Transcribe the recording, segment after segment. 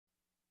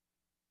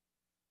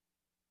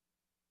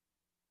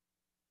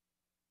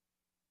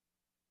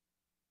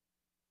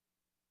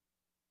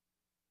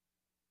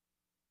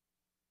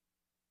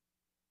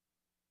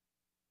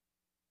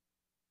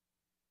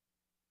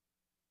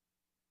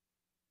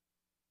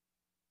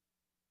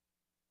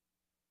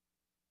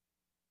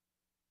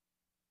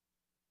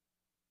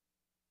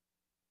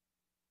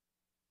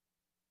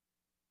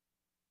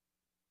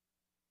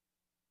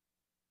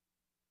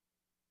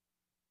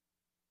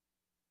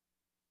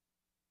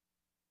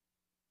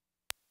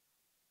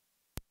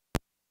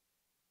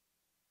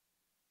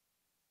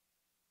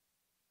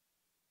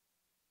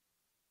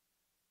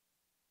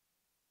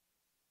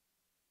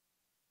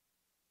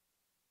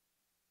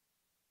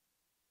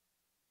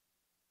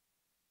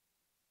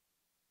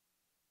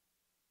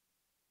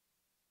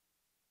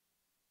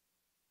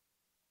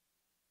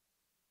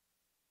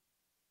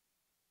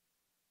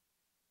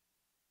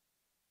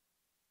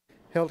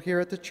held here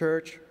at the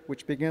church,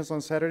 which begins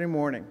on Saturday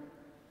morning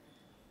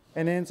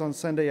and ends on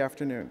Sunday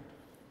afternoon.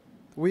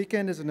 The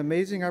weekend is an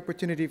amazing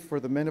opportunity for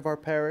the men of our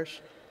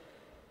parish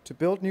to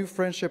build new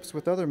friendships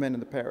with other men in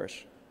the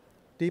parish,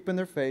 deepen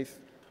their faith,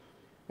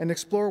 and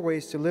explore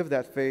ways to live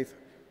that faith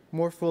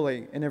more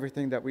fully in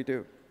everything that we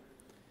do.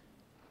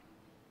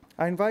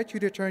 I invite you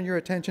to turn your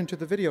attention to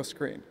the video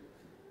screen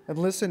and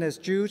listen as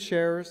Jude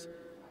shares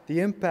the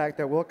impact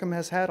that Welcome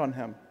has had on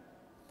him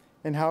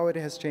and how it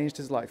has changed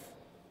his life.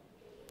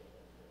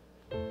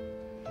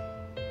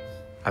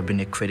 I've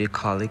been a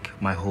credit-colic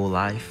my whole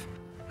life,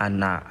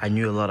 and I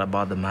knew a lot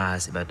about the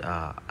Mass, but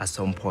at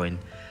some point,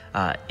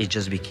 it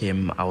just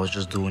became, I was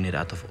just doing it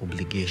out of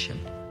obligation.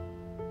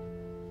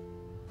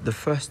 The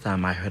first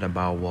time I heard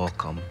about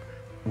Welcome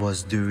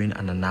was during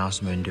an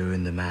announcement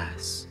during the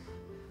Mass.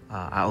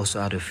 I also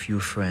had a few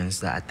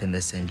friends that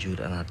attended St. Jude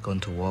and had gone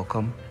to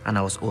Welcome, and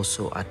I was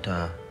also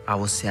I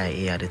was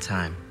CIA at the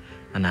time,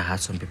 and I had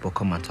some people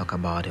come and talk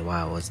about it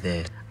while I was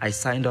there. I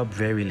signed up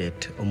very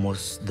late,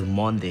 almost the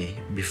Monday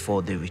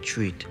before the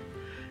retreat,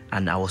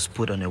 and I was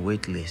put on a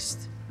wait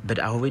list. But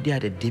I already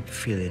had a deep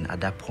feeling at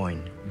that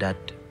point that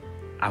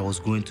I was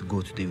going to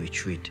go to the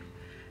retreat.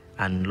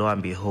 And lo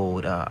and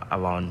behold,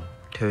 around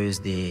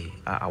Thursday,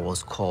 I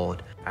was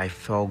called. I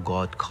felt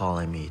God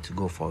calling me to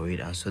go for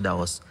it, and so that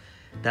was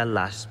that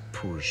last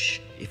push.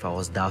 If I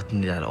was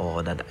doubting it at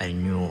all, that I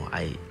knew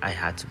I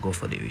had to go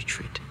for the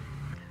retreat.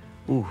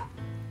 Ooh,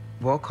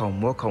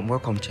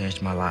 Welcome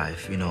changed my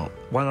life. You know,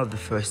 one of the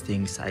first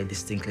things I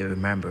distinctly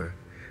remember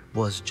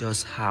was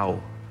just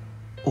how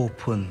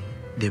open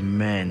the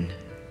men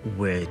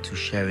were to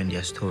sharing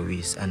their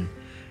stories, and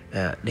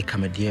the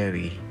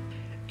camaraderie.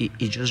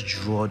 It just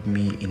drew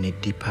me in a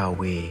deeper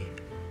way.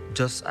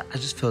 I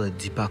just felt a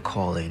deeper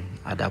calling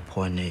at that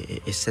point,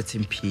 a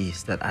certain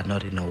peace that I'd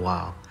not in a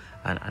while.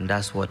 And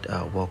that's what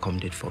Welcome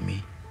did for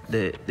me.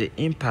 The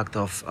impact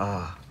of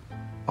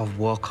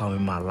Welcome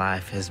in my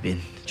life has been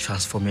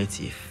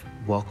transformative.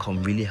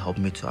 Welcome really helped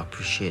me to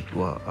appreciate,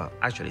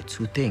 actually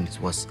two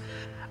things, was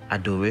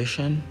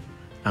adoration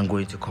and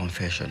going to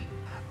confession.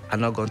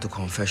 I'd not gone to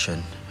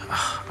confession,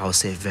 I would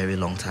say a very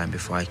long time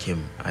before I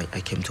came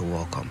to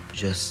Welcome.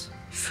 Just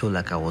feel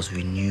like I was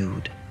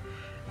renewed,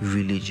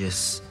 really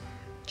just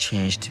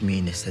changed me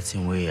in a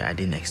certain way I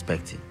didn't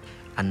expect it.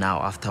 And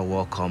now after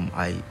Welcome,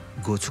 I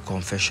go to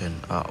confession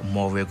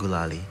more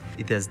regularly.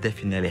 It has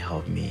definitely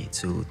helped me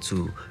to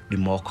be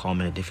more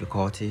calm in the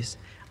difficulties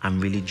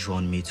and really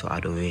drawn me to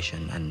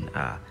adoration and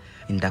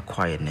in that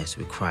quietness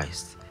with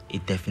Christ.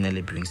 It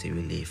definitely brings a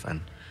relief,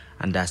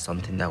 and that's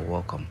something that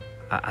Welcome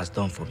has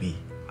done for me.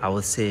 I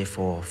would say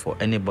for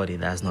anybody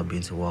that has not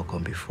been to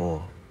Welcome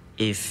before,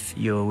 if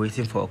you're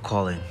waiting for a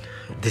calling,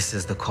 this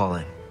is the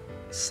calling.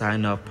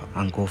 Sign up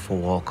and go for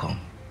Welcome.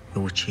 It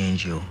will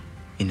change you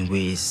in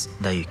ways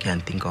that you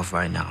can't think of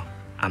right now.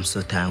 I'm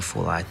so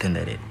thankful I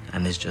attended it,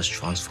 and it's just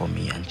transformed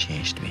me and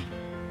changed me.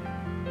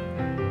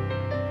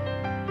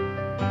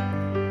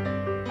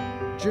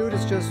 Jude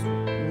is just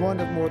one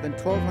of more than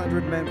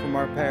 1,200 men from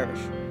our parish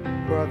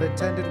who have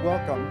attended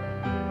Welcome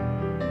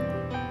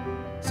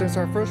since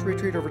our first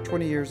retreat over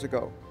 20 years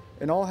ago,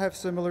 and all have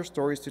similar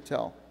stories to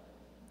tell.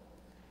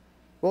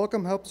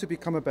 Welcome helps you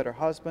become a better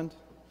husband,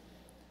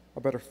 a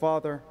better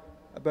father,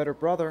 a better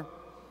brother,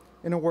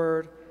 in a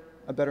word,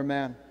 a better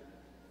man.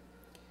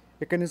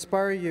 It can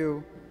inspire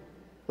you,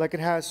 like it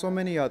has so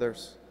many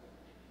others,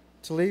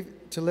 to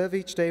live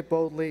each day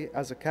boldly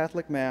as a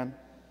Catholic man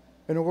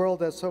in a world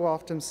that so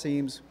often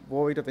seems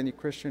void of any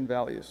Christian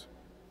values.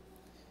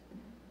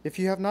 If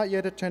you have not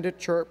yet attended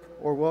Chirp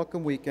or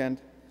Welcome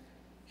Weekend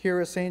here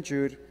at St.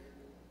 Jude,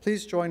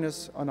 please join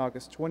us on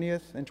August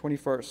 20th and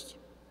 21st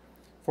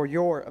for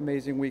your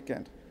amazing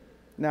weekend.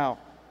 Now,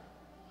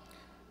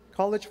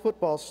 college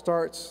football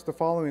starts the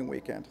following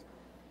weekend,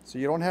 so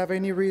you don't have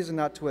any reason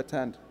not to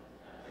attend.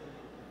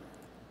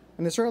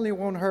 And it certainly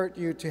won't hurt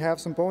you to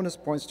have some bonus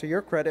points to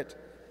your credit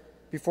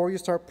before you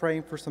start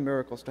praying for some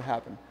miracles to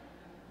happen.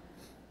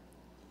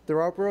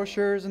 There are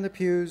brochures in the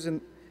pews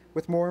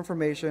with more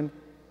information,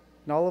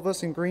 and all of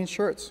us in green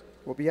shirts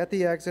will be at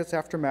the exits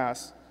after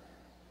Mass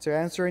to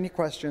answer any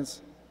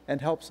questions and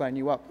help sign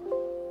you up.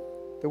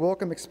 The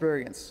Welcome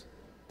experience.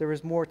 There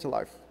is more to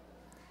life.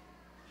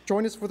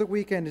 Join us for the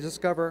weekend to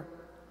discover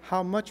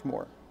how much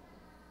more.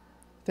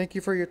 Thank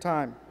you for your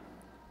time.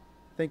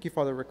 Thank you,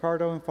 Father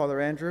Ricardo and Father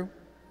Andrew,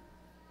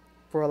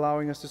 for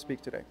allowing us to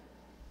speak today.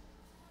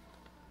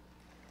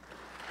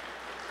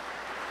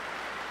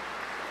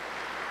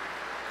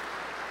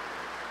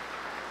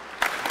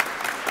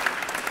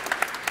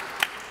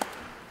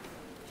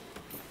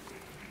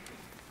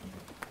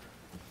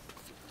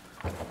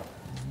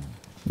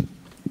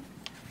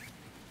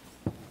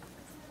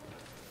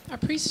 Our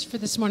priest for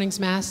this morning's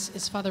Mass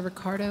is Father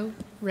Ricardo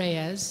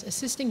Reyes.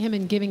 Assisting him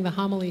in giving the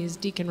homily is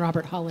Deacon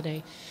Robert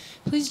Holliday.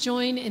 Please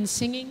join in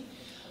singing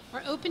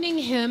our opening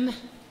hymn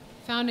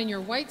found in your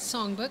white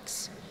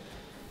songbooks,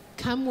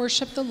 Come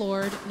Worship the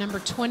Lord, number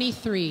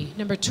 23.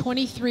 Number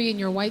 23 in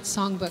your white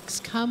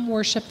songbooks, Come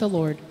Worship the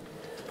Lord.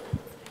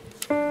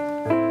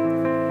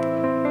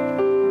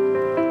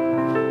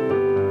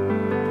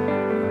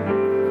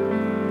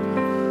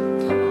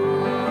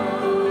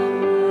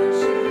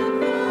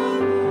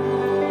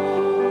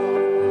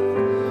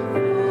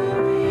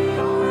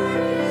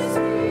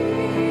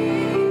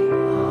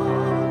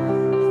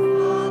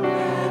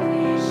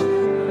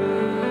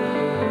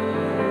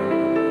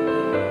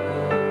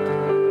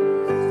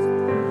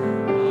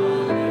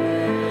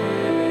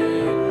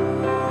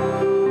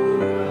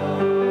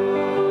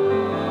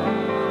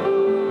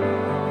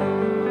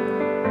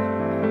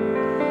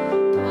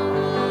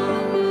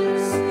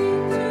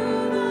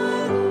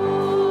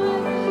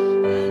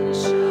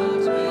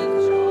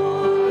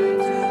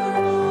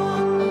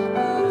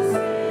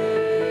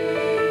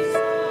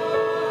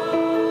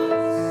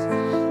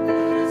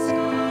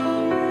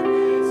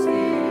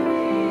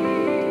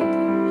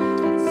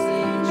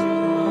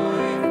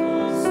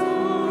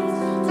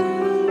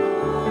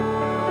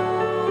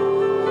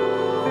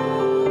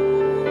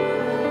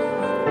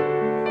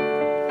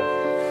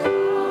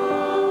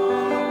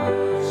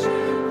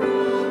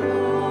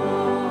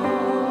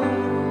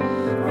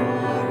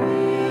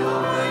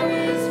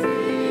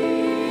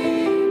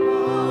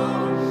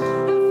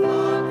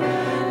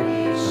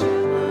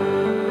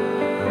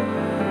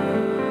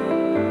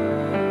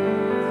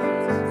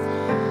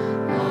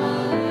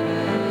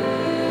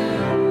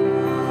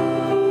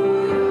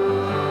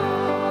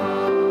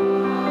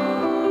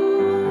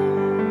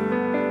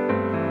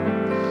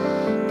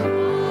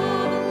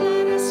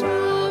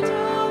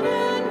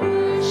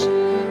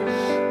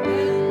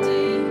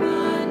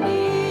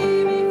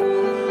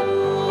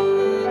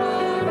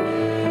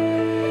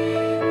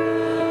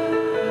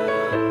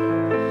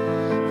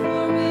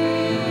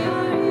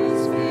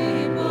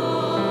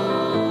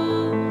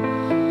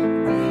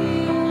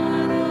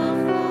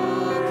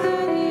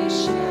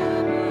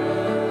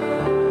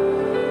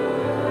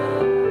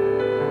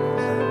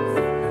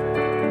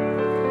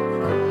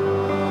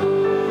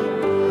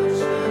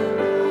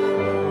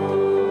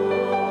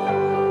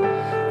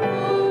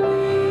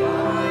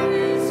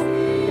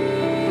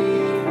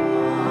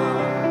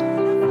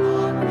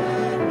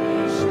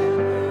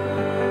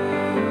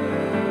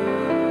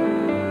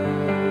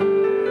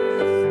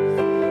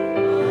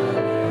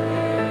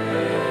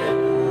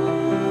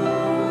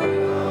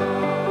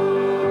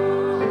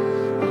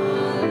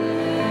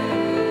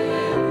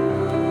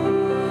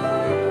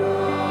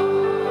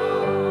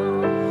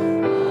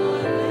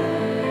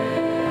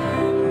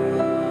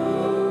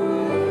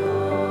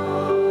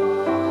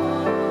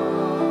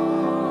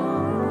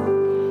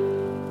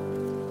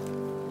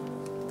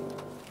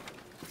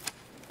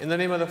 the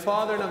name of the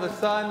Father, and of the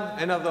Son,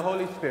 and of the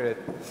Holy Spirit.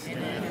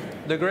 Amen.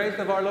 The grace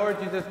of our Lord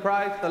Jesus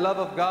Christ, the love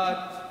of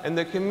God, and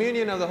the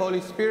communion of the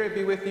Holy Spirit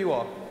be with you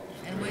all.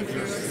 And with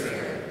your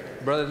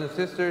spirit. Brothers and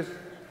sisters,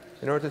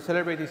 in order to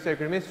celebrate these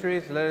sacred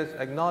mysteries, let us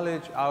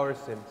acknowledge our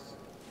sins.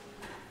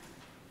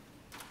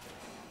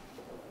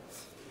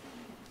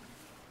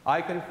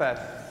 I confess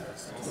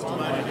to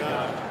Almighty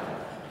God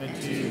and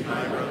to you,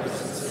 my brothers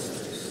and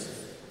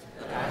sisters,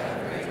 that I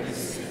have greatly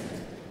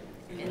sinned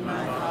in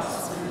my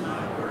thoughts and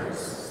my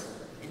words,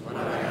 in what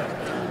I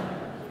have done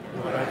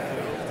and what I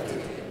failed to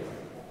do,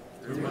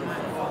 through my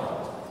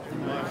fault,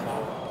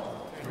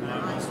 through my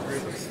most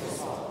grievous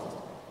fault.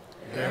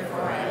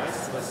 Therefore I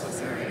ask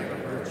Blessed Mary, ever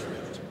Virgin,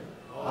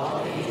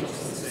 all the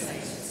angels and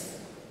saints,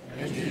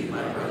 and you,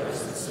 my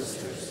brothers and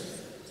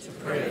sisters, to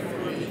pray for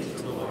me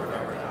to the Lord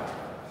our God.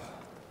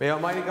 May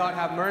Almighty God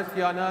have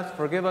mercy on us,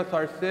 forgive us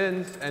our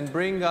sins, and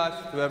bring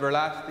us to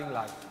everlasting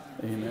life.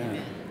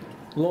 Amen.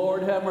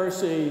 Lord, have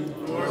mercy.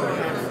 Lord,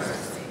 have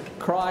mercy.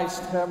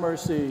 Christ, have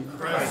mercy.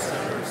 Christ,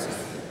 have mercy.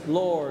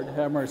 Lord,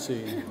 have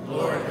mercy.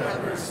 Lord,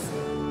 have mercy.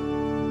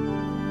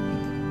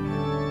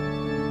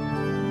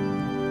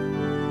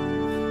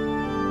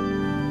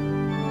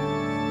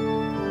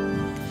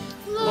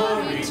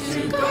 Glory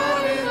to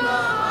God in the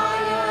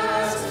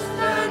highest,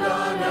 and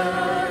on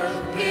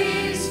earth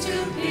peace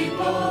to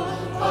people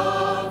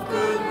of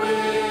good will.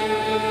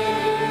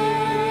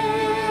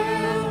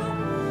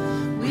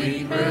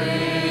 We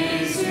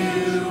praise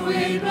you,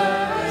 we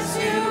bless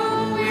you,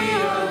 we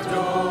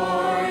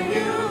adore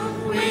you,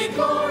 we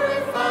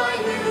glorify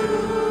you.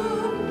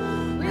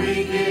 We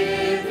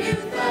give you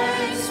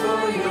thanks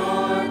for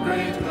your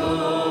great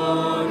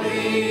glory.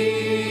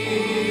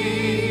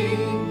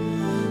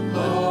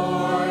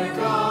 Lord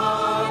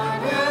God,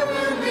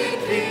 heavenly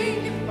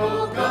King, O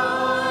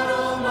God,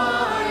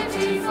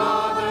 Almighty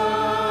Father,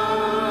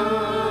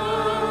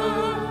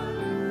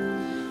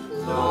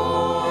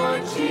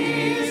 Lord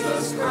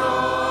Jesus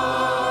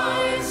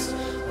Christ,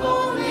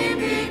 only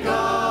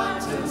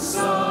begotten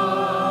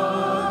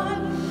Son,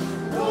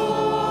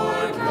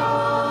 Lord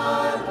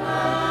God,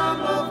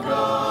 Lamb of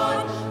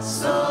God,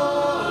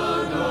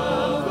 Son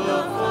of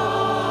the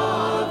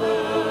Father,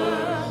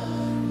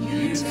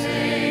 you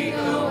take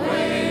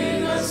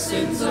away the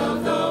sins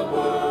of the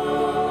world.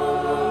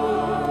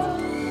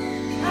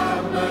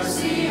 Have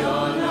mercy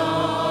on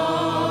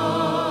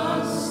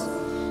us.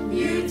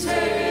 You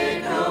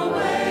take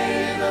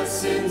away the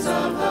sins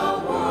of the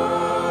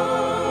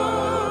world.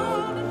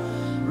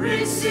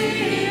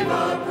 Receive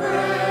our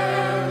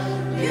prayer.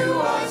 You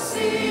are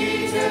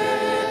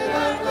seated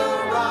at the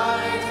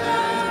right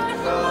hand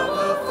of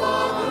the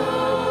Father.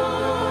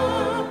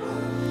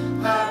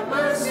 Have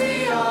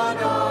mercy on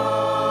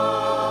us.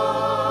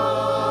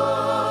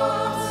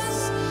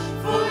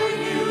 For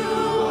you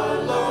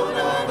alone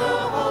are the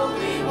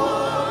Holy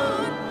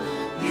One.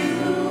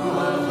 You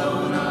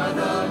alone are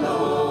the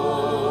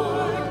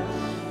Lord.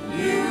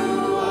 You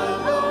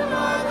alone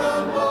are the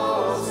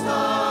Most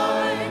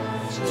High.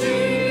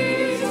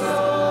 Jesus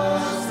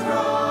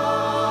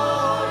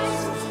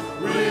Christ,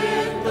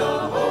 with the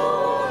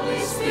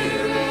Holy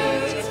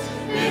Spirit,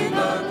 in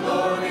the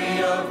glory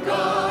of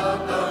God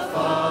the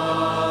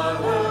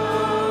Father.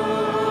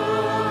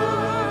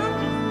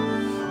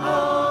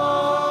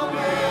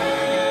 Amen,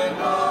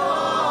 amen,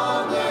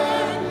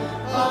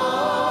 amen,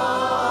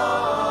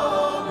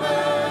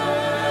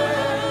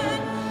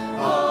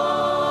 amen, amen,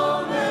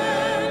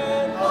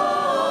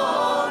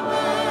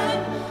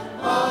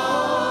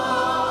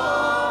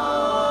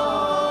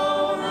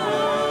 amen.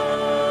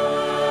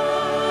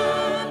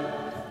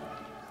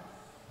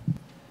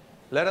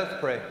 Let us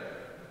pray.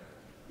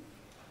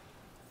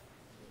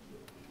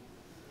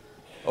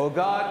 O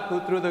God, who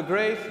through the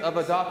grace of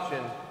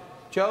adoption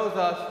chose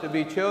us to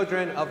be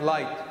children of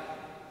light,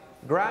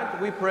 grant,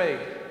 we pray,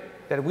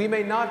 that we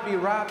may not be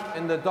wrapped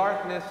in the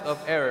darkness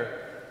of error,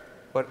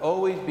 but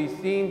always be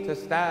seen to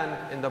stand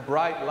in the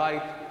bright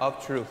light of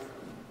truth.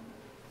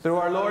 Through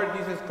our Lord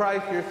Jesus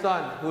Christ, your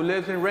Son, who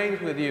lives and reigns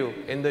with you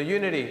in the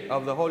unity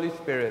of the Holy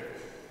Spirit,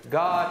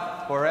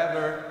 God,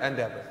 forever and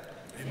ever.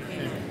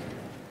 Amen.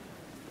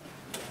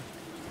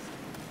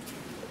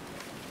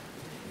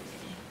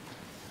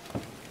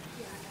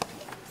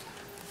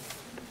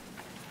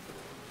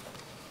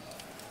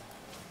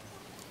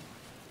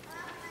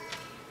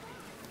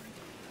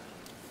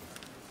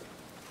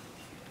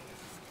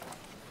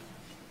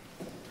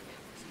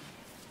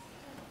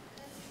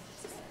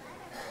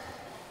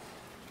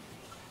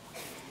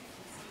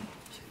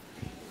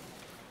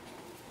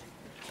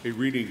 A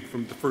reading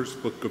from the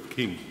first book of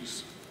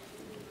Kings.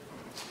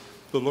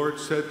 The Lord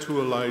said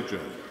to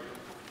Elijah,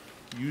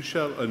 "You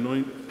shall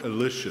anoint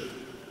Elisha,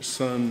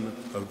 son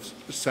of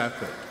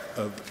Shaphat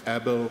of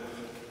Abel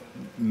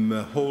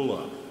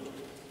Meholah,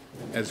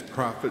 as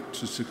prophet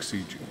to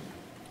succeed you."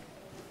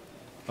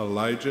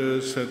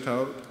 Elijah set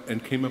out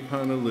and came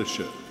upon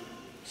Elisha,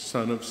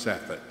 son of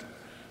Shaphat,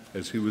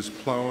 as he was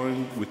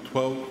plowing with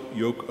 12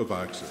 yoke of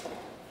oxen.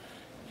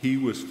 He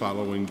was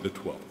following the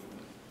 12.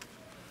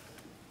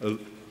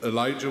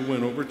 Elijah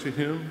went over to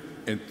him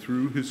and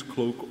threw his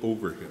cloak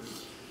over him.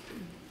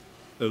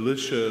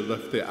 Elisha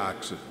left the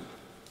oxen,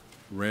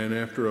 ran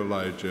after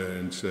Elijah,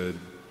 and said,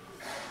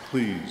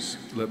 "Please,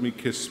 let me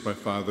kiss my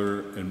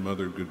father and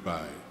mother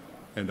goodbye,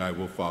 and I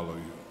will follow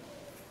you."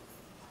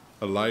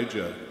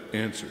 Elijah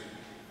answered,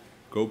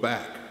 "Go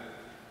back.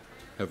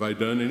 Have I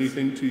done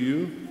anything to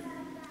you?"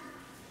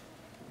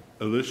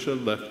 Elisha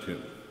left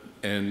him,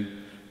 and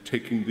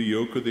taking the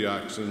yoke of the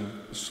oxen,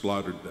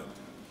 slaughtered them.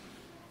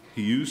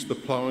 He used the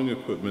plowing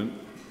equipment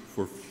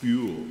for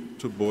fuel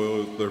to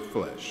boil their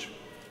flesh,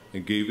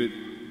 and gave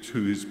it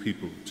to his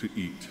people to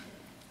eat.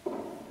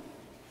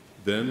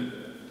 Then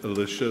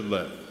Elisha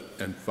left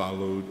and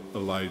followed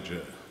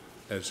Elijah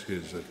as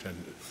his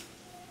attendant.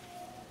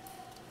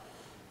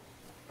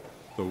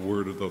 The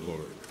word of the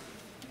Lord.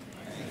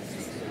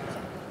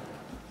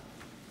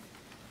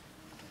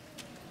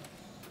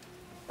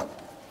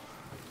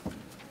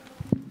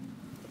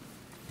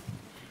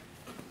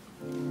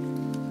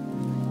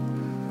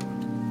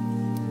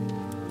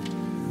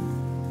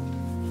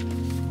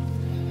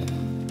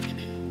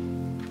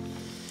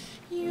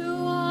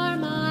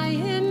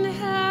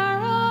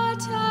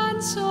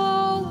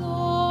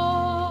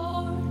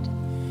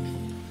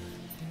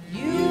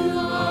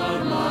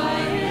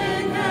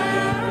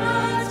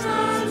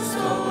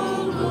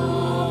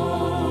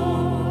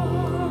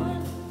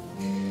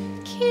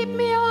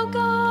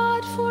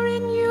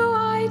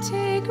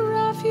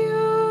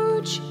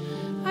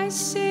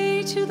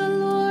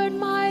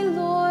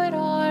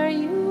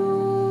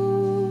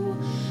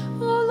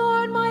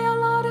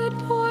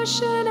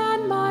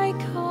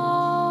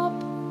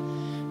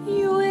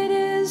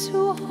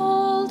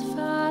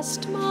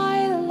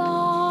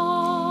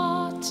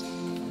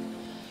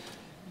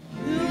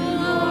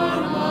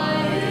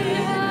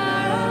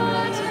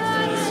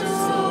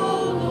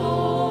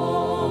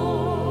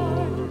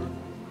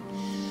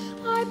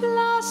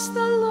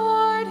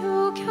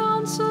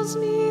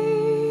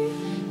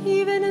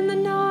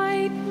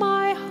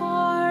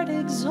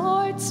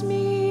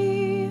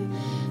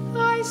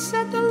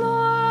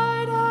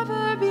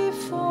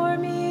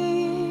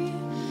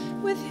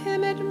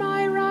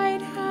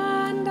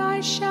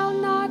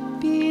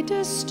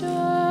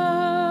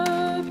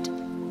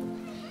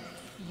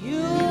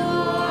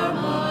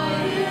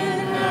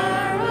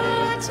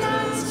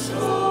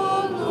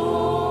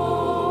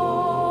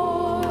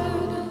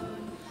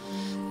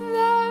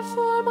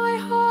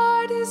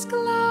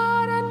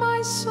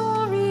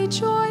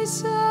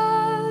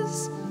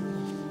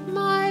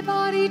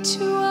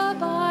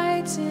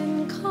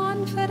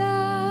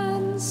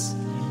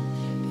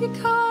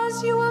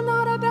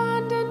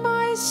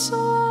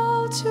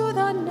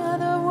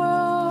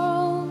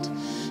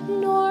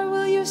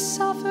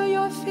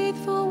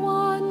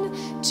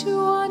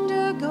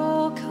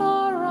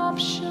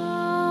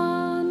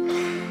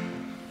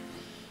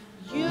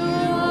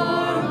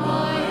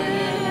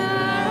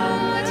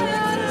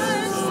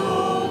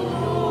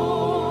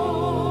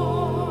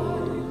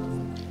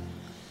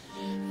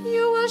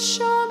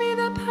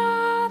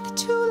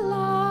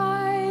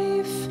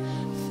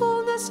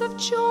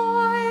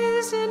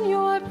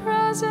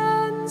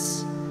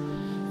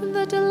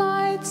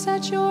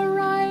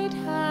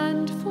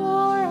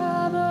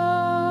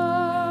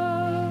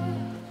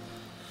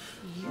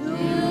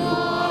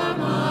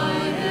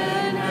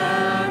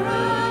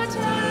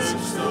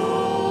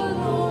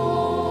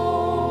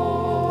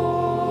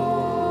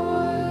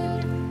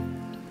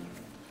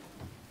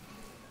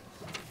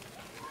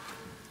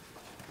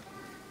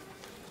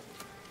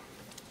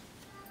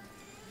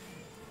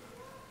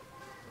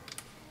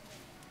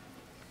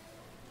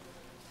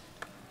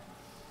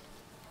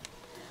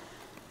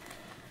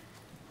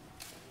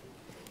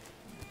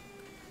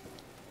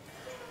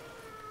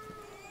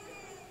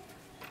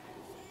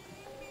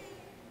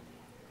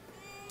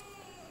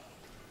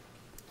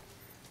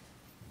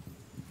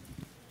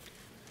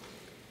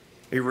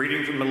 A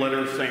reading from the letter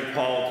of St.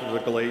 Paul to the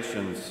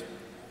Galatians.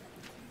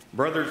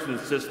 Brothers and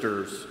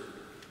sisters,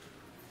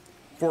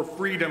 for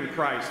freedom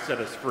Christ set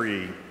us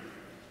free,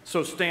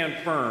 so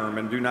stand firm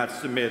and do not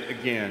submit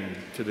again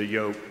to the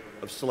yoke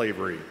of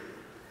slavery.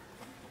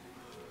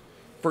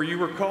 For you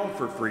were called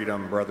for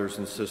freedom, brothers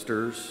and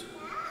sisters,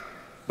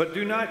 but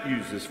do not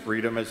use this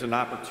freedom as an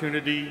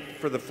opportunity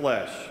for the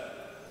flesh.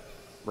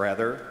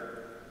 Rather,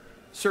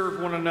 serve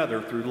one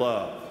another through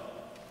love.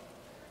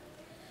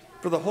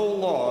 For the whole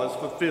law is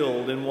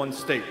fulfilled in one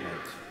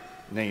statement,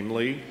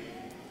 namely,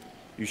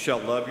 you shall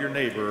love your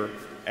neighbor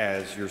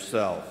as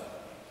yourself.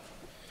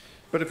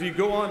 But if you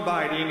go on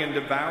biting and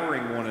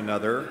devouring one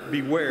another,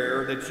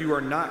 beware that you are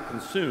not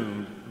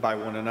consumed by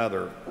one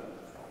another.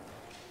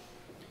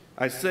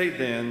 I say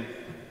then,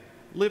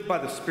 live by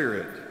the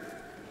Spirit,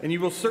 and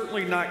you will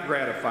certainly not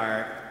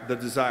gratify the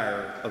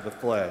desire of the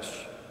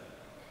flesh.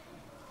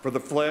 For the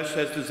flesh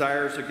has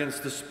desires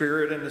against the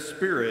Spirit, and the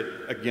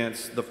Spirit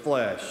against the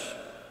flesh.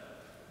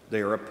 They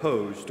are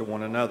opposed to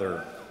one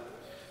another,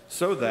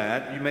 so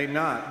that you may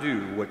not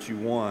do what you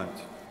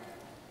want.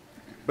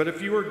 But if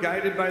you are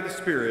guided by the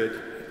Spirit,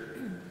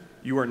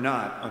 you are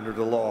not under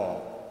the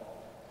law.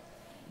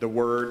 The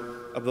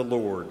word of the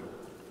Lord.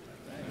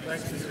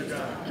 Thanks be to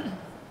God.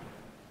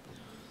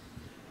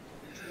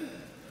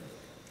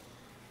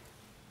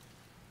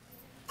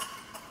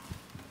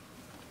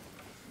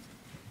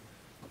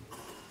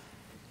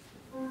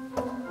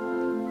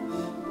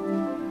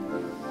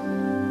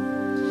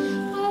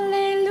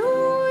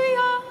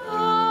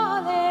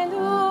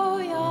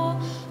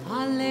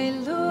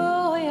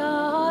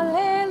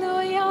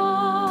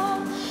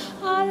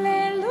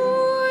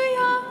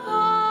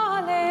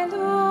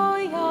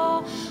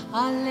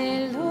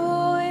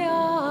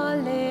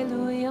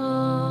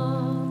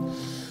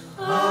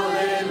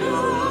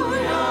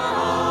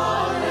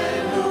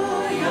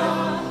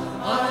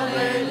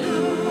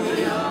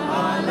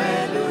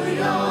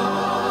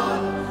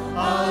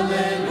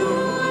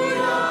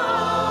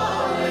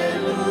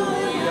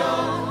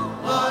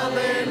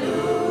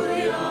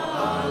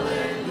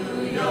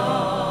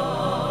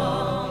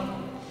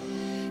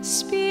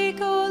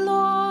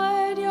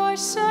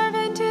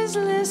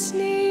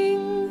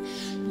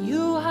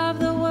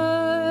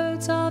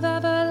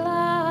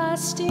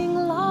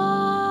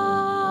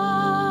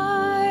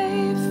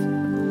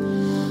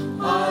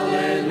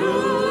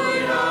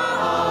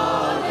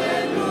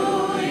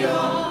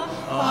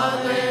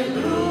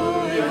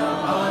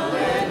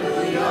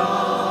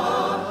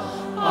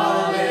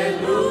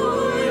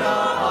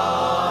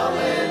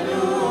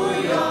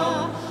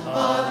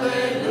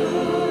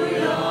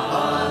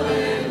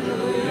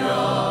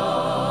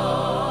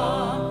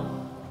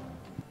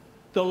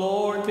 The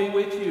Lord be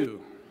with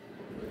you.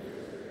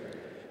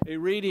 A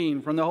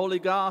reading from the Holy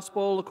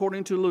Gospel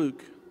according to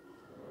Luke.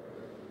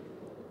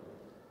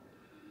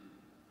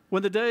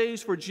 When the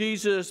days for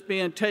Jesus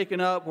being taken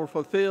up were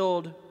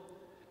fulfilled,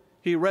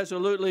 he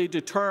resolutely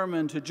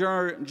determined to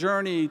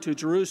journey to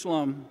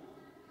Jerusalem,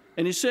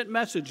 and he sent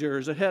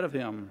messengers ahead of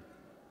him.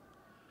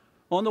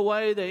 On the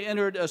way, they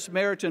entered a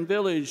Samaritan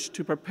village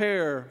to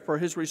prepare for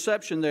his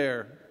reception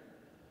there,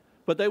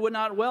 but they would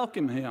not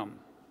welcome him,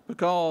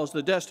 because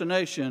the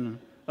destination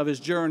of his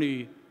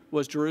journey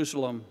was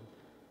Jerusalem.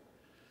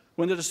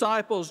 When the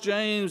disciples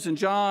James and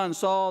John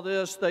saw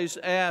this, they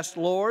asked,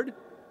 "Lord,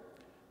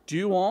 do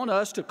you want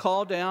us to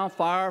call down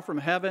fire from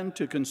heaven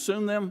to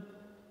consume them?"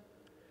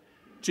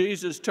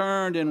 Jesus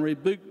turned and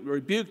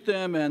rebuked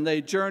them, and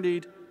they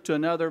journeyed to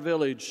another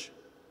village.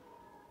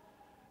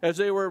 As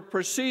they were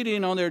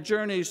proceeding on their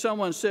journey,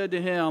 someone said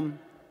to him,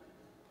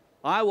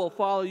 "I will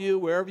follow you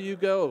wherever you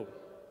go."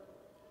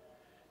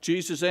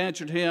 Jesus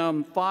answered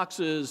him,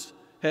 "Foxes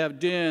have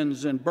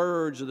dens, and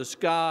birds of the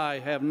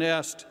sky have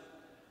nests,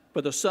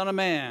 but the Son of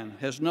Man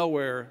has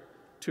nowhere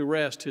to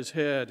rest his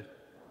head."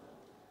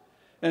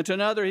 And to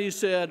another he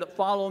said,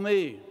 "Follow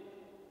me."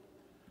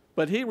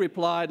 But he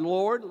replied,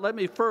 "Lord, let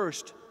me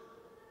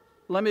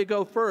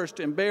go first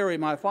and bury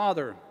my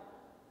father."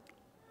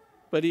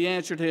 But he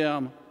answered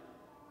him,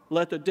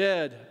 "Let the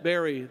dead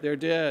bury their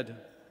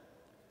dead.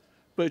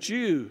 But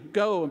you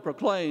go and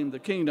proclaim the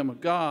kingdom of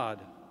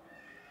God."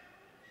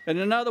 And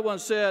another one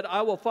said,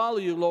 "I will follow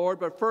you, Lord,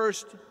 but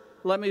first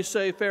let me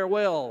say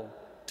farewell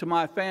to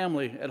my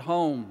family at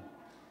home."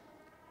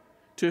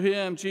 To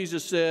him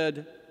Jesus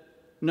said,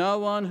 "No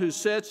one who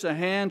sets a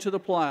hand to the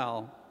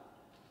plow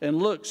and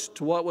looks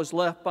to what was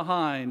left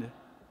behind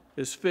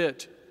is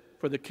fit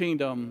for the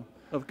kingdom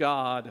of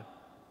God."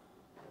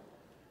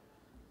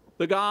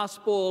 The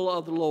Gospel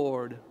of the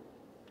Lord.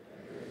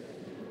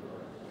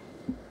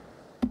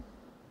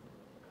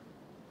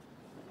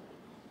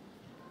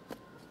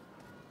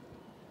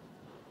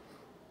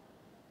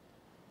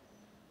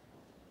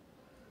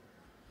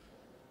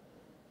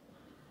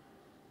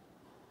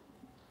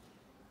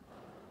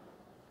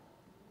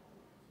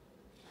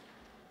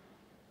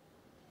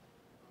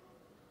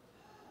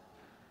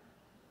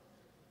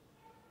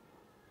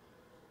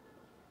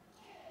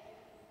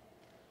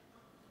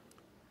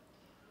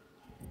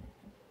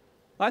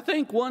 I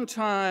think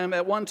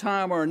at one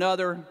time or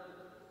another,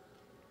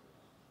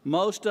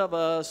 most of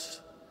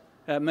us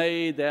have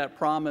made that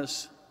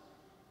promise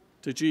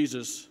to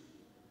Jesus.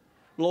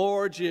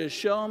 "Lord, just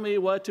show me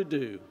what to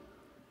do.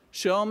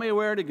 Show me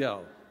where to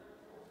go.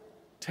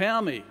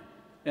 Tell me,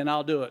 and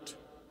I'll do it."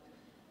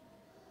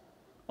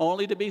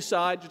 Only to be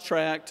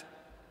sidetracked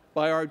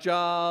by our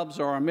jobs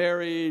or our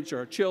marriage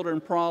or children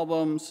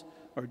problems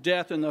or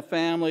death in the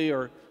family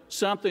or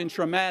something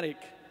traumatic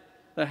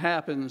that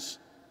happens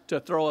to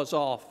throw us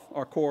off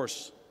our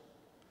course,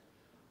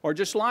 or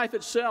just life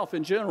itself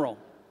in general.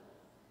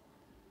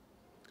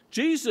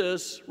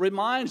 Jesus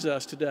reminds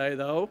us today,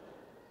 though,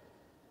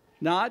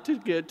 not to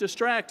get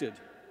distracted,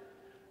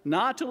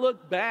 not to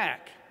look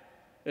back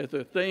at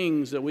the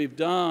things that we've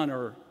done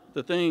or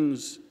the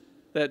things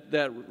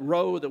that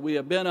road that we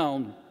have been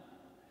on.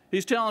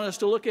 He's telling us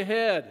to look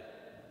ahead,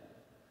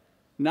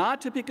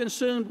 not to be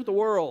consumed with the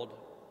world,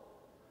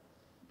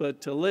 but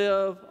to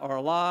live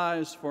our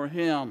lives for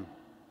Him.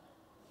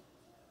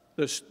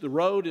 The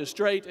road is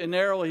straight and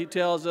narrow, he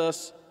tells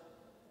us,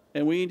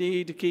 and we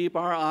need to keep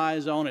our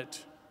eyes on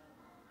it.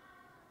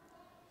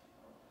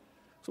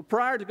 So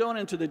prior to going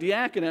into the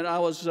diaconate, I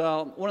was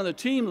one of the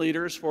team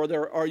leaders for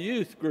our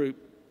youth group.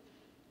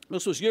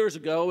 This was years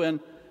ago,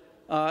 and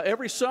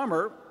every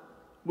summer,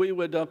 we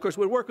would, of course,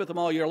 we'd work with them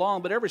all year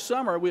long, but every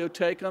summer we would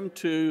take them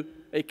to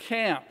a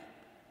camp.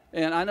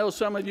 And I know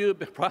some of you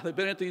have probably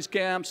been at these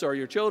camps, or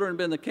your children have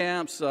been to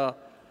camps,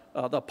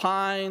 the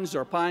Pines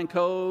or Pine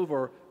Cove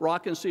or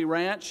Rockin' Sea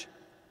Ranch.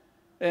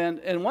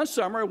 And one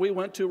summer we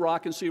went to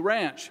Rockin' Sea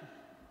Ranch.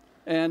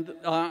 And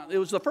it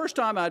was the first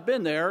time I'd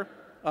been there.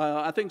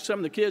 I think some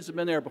of the kids had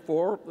been there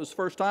before. It was the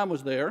first time I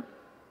was there.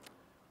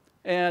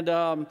 And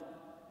a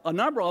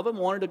number of them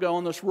wanted to go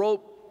on this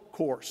rope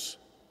course.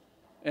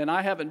 And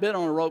I haven't been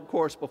on a rope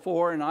course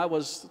before, and I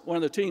was one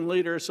of the team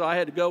leaders, so I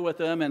had to go with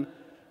them. And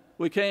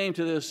we came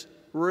to this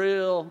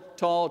real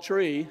tall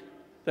tree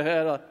that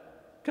had a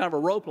kind of a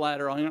rope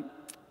ladder on it.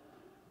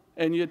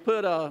 And you'd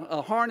put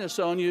a harness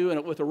on you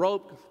and with a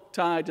rope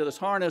tied to this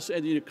harness,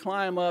 and you'd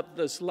climb up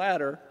this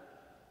ladder,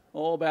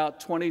 about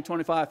 20,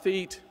 25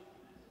 feet,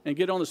 and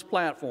get on this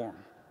platform.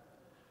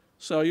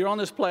 So you're on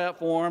this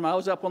platform. I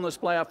was up on this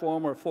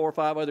platform with 4 or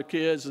 5 other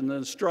kids, and the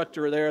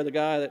instructor there, the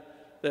guy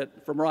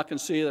that from Rockin'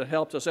 Sea that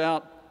helped us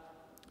out.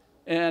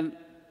 And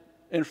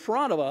in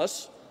front of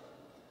us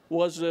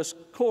was this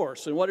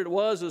course. And what it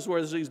was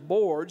these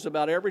boards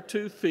about every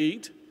 2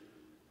 feet,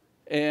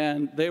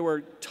 and they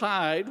were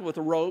tied with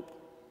a rope.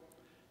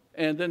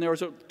 And then there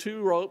was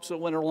 2 ropes that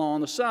went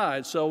along the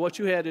side. So what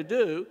you had to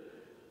do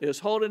is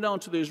holding on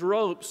to these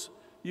ropes,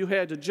 you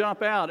had to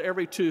jump out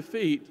every 2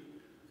 feet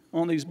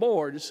on these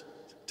boards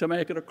to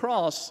make it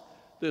across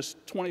this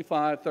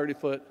 25,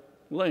 30-foot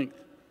length.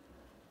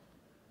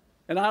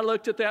 And I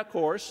looked at that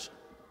course,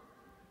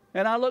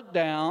 and I looked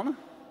down,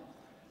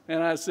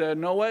 and I said,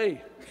 no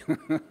way.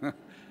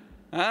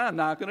 I'm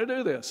not going to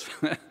do this.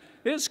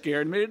 It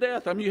scared me to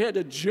death. I mean, you had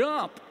to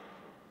jump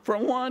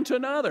from one to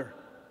another.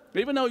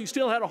 Even though you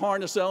still had a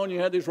harness on, you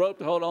had these ropes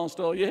to hold on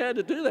still, you had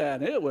to do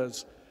that. And it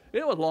was a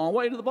long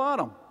way to the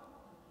bottom.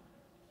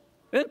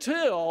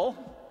 Until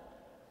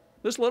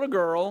this little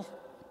girl,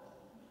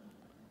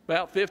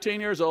 about 15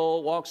 years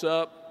old, walks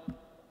up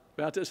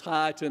about this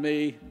high to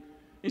me,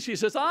 and she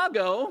says, I'll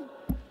go.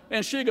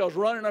 And she goes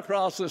running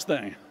across this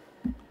thing.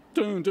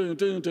 Doon, doon,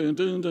 doon, doon,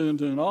 doon, doon,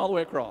 doon, all the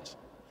way across.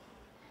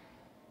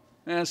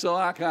 And so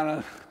I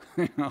kind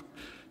of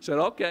said,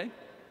 okay,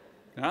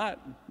 all right,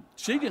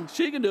 she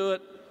can do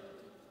it.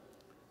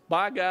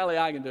 By golly,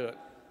 I can do it.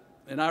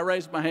 And I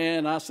raised my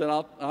hand, and I said,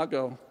 I'll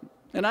go.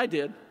 And I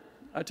did.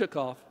 I took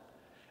off.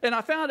 And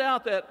I found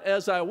out that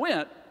as I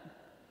went,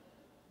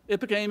 it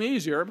became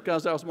easier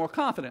because I was more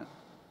confident.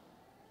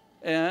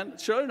 And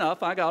sure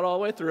enough, I got all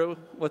the way through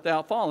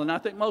without falling. I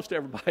think most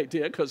everybody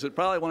did, because it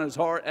probably wasn't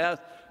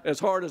as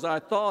hard as I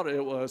thought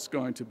it was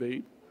going to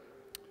be.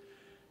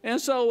 And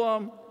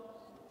so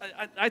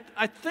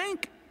I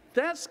think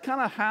that's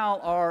kind of how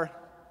our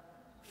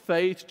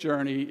faith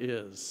journey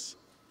is.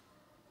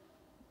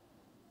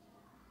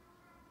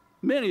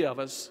 Many of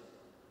us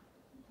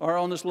are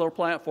on this little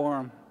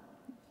platform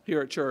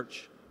here at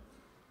church.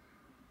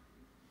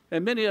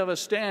 And many of us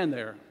stand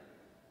there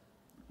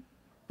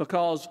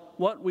because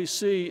what we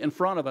see in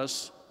front of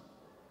us,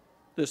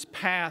 this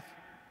path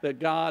that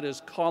God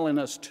is calling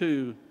us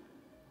to,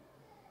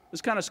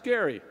 is kind of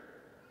scary.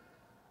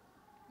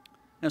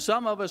 And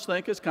some of us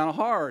think it's kind of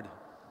hard.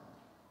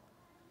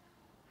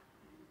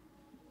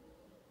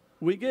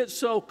 We get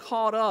so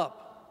caught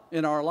up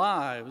in our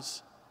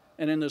lives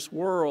and in this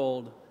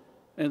world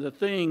and the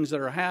things that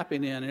are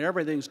happening, and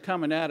everything's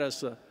coming at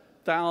us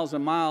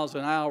 1,000 miles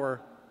an hour,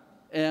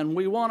 and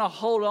we want to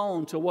hold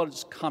on to what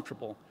is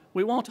comfortable.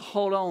 We want to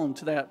hold on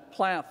to that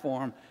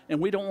platform, and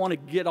we don't want to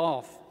get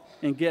off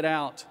and get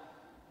out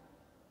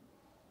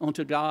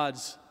onto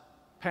God's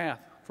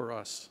path for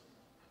us.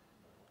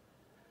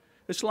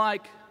 It's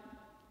like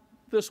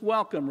this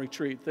welcome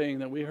retreat thing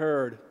that we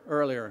heard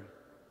earlier.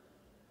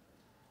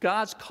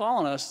 God's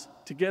calling us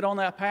to get on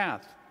that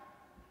path.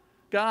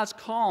 God's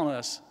calling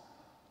us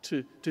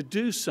to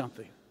do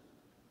something,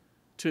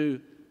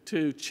 to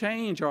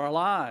change our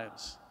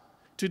lives,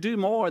 to do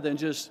more than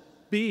just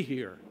be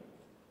here,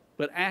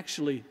 but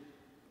actually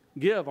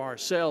give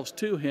ourselves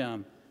to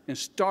Him and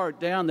start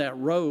down that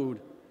road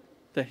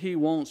that He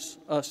wants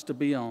us to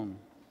be on.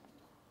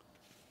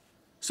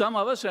 Some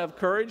of us have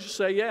courage to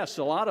say yes.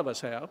 A lot of us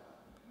have.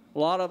 A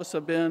lot of us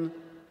have been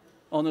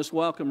on this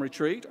welcome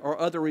retreat or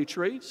other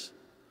retreats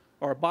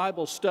or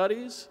Bible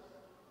studies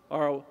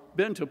or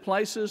been to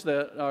places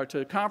that are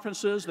to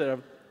conferences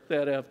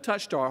that have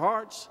touched our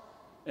hearts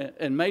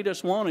and made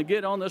us want to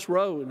get on this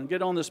road and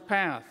get on this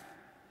path.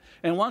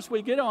 And once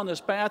we get on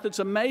this path, it's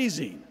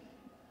amazing.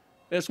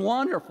 It's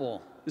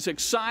wonderful. It's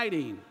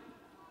exciting.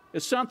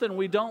 It's something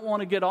we don't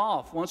want to get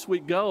off once we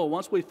go,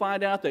 once we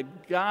find out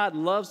that God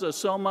loves us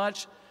so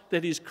much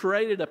that He's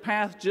created a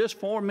path just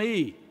for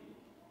me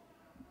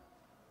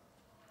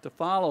to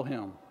follow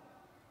Him.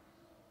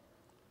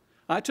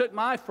 I took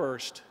my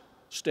first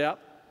step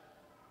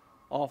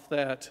off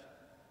that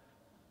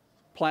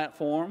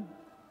platform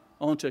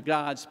onto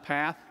God's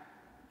path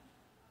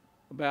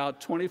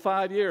about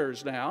 25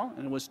 years now,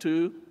 and it was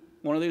to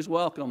one of these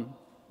welcome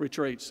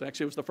retreats.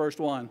 Actually, it was the first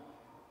one.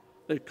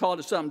 They called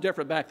it something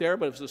different back there,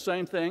 but it was the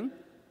same thing.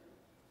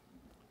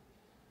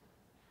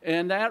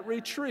 And that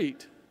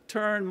retreat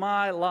turned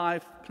my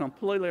life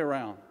completely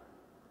around.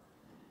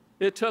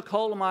 It took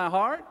hold of my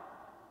heart,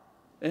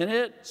 and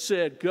it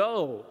said,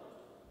 go.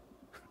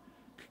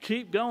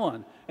 Keep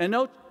going. And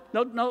no,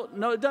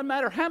 it doesn't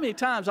matter how many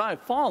times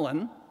I've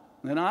fallen,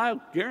 and I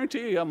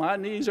guarantee you my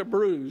knees are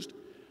bruised.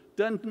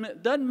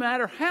 Doesn't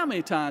matter how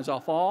many times I'll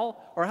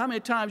fall or how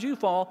many times you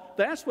fall.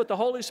 That's what the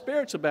Holy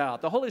Spirit's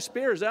about. The Holy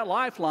Spirit is that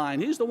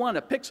lifeline. He's the one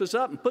that picks us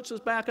up and puts us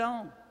back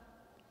on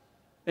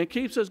and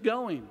keeps us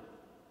going.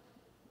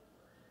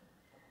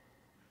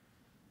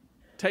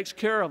 Takes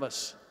care of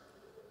us.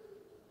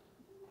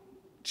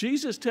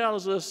 Jesus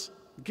tells us,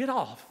 get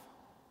off.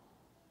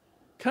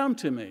 Come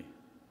to me.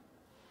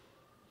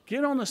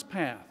 Get on this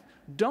path.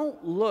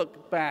 Don't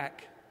look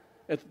back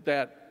at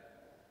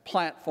that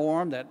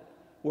platform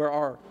where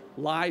our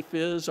life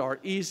is, our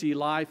easy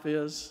life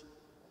is,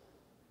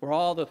 where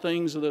all the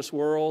things of this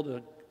world,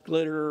 the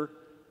glitter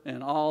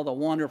and all the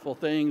wonderful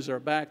things are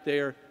back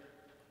there.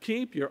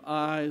 Keep your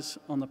eyes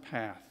on the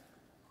path.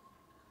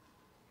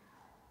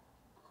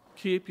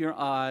 Keep your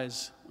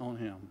eyes on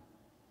him.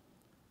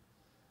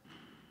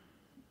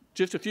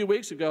 Just a few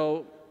weeks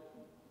ago,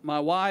 my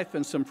wife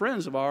and some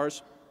friends of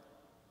ours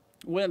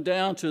went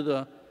down to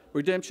the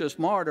Redemptionist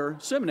Martyr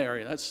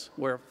Seminary. That's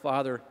where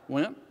Father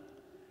went.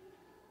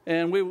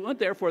 And we went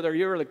there for their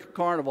yearly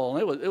carnival,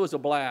 and it was a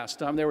blast.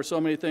 There were so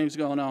many things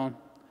going on.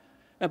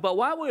 But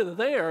while we were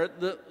there,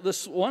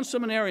 this one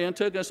seminarian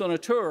took us on a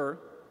tour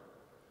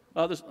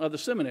of the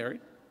seminary.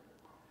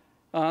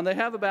 They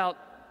have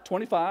about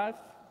 25,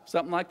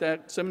 something like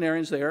that,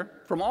 seminarians there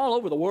from all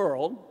over the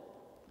world.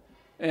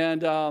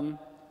 And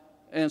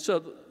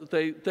so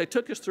they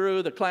took us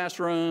through the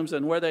classrooms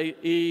and where they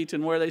eat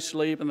and where they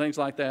sleep and things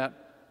like that.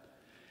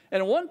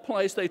 And in one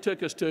place they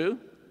took us to,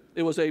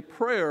 it was a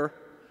prayer.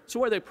 It's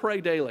where they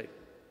pray daily.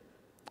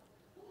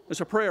 It's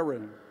a prayer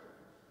room.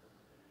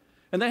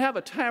 And they have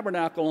a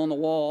tabernacle on the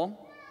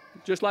wall,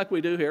 just like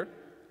we do here.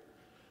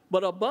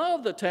 But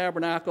above the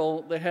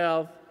tabernacle, they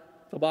have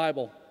the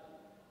Bible.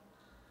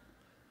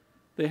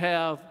 They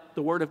have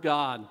the Word of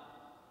God.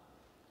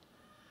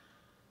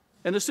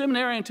 And the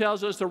seminarian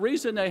tells us the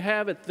reason they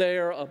have it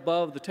there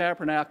above the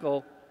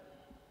tabernacle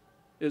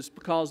is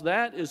because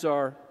that is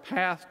our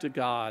path to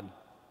God.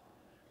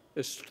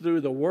 It's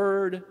through the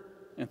Word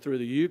and through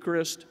the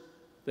Eucharist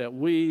that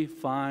we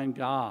find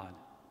God.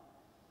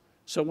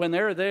 So when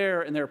they're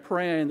there and they're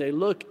praying, they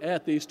look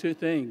at these two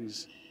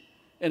things,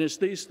 and it's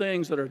these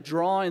things that are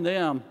drawing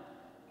them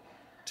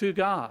to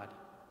God.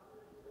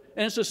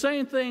 And it's the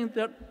same thing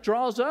that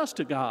draws us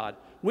to God.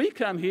 We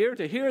come here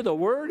to hear the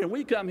Word, and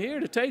we come here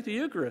to take the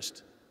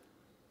Eucharist.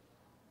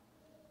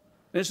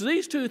 And it's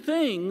these two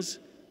things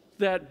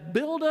that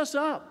build us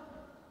up.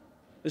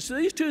 It's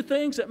these two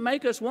things that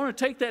make us want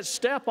to take that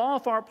step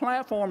off our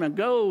platform and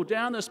go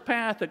down this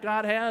path that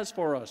God has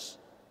for us.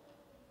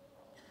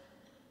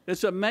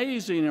 It's an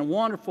amazing and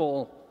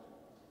wonderful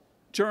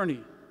journey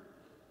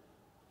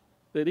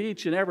that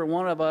each and every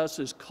one of us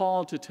is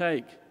called to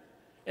take.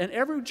 And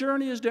every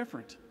journey is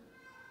different.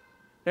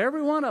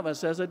 Every one of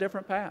us has a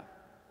different path.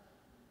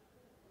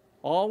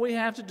 All we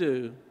have to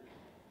do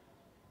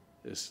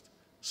is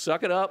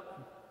suck it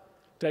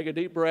up, take a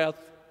deep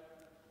breath,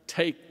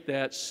 take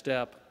that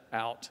step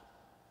out,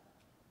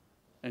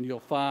 and you'll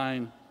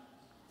find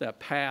that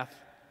path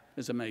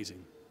is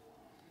amazing.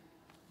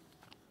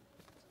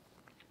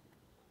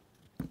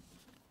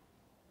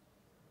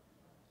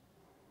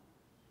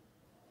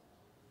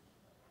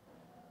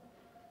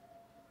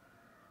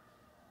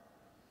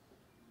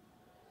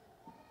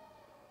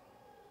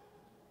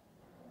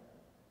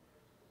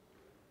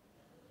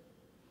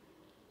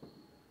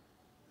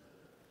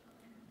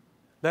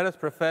 Let us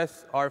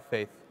profess our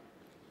faith.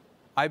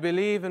 I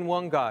believe in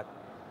one God,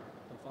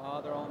 the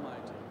Father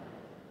Almighty,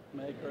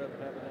 maker of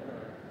heaven and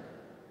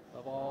earth,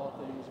 of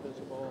all things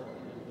visible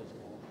and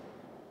invisible.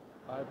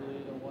 I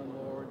believe in one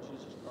Lord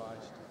Jesus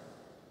Christ,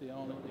 the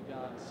only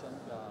begotten Son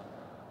of God,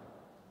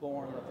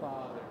 born of the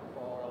Father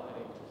before all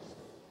ages,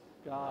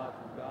 God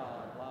from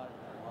God, light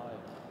from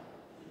light,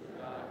 true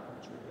God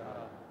from true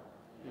God,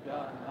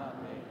 begotten,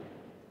 not made,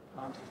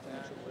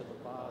 consubstantial with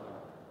the Father.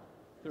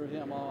 Through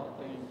him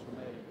all things were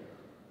made.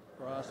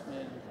 For us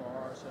men and for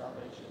our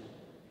salvation,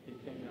 he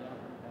came down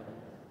from heaven,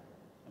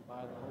 and by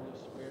the Holy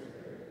Spirit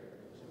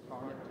was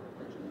incarnate of the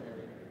Virgin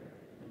Mary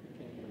and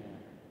became man.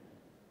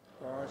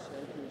 For our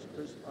sake he was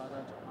crucified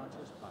unto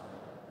Pontius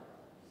Pilate.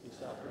 He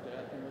suffered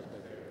death and was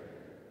buried,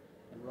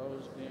 and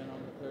rose again on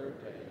the third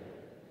day,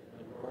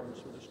 in accordance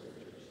with the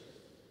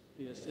Scriptures.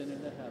 He ascended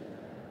into heaven,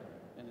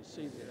 and is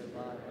seated at the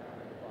right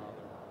hand of the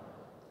Father.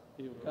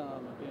 He will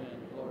come again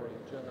in glory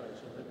to judge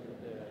the living and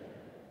the dead,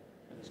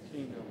 and his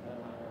kingdom have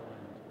no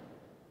end.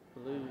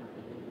 Believe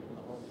in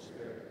the Holy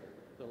Spirit,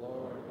 the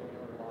Lord and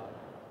giver of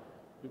life,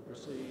 who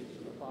proceeds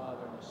from the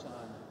Father and the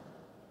Son,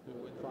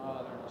 who with the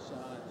Father and the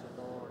Son is the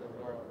Lord and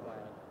world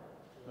glad,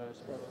 who has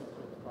spoken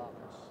through the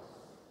prophets.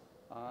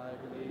 I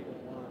believe in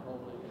one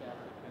holy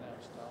Catholic and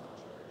apostolic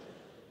church.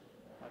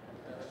 I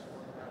confess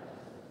one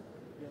baptism for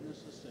the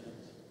forgiveness of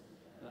sins,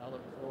 and I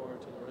look forward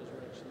to the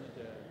resurrection of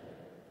the dead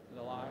and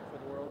the life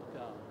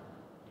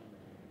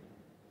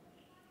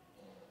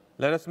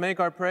Let us make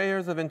our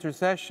prayers of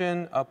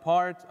intercession a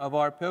part of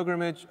our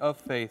pilgrimage of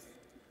faith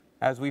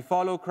as we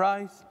follow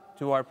Christ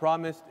to our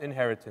promised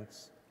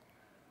inheritance.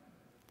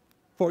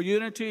 For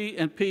unity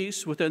and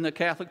peace within the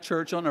Catholic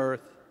Church on earth,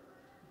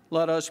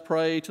 let us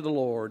pray to the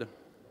Lord.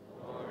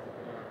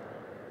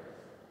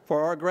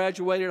 For our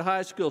graduated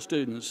high school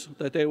students,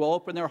 that they will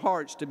open their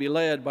hearts to be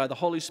led by the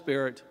Holy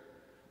Spirit,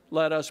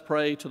 let us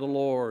pray to the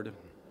Lord.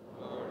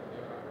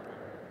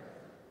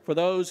 For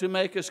those who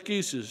make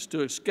excuses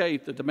to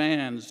escape the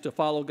demands to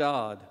follow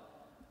God,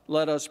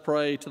 let us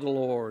pray to the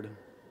Lord.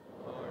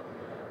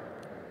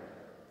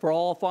 For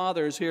all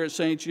fathers here at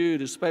St.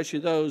 Jude, especially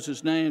those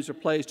whose names are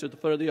placed at the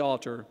foot of the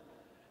altar,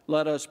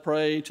 let us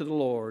pray to the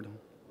Lord.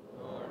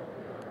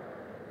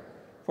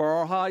 For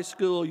our high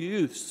school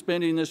youth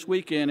spending this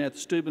weekend at the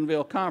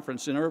Steubenville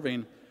Conference in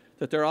Irving,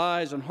 that their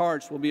eyes and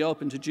hearts will be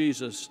open to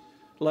Jesus,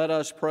 let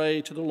us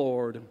pray to the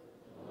Lord.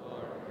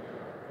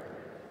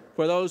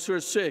 For those who are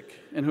sick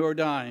and who are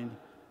dying,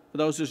 for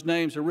those whose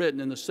names are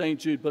written in the St.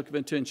 Jude Book of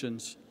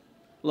Intentions,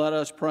 let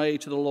us pray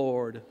to the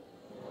Lord.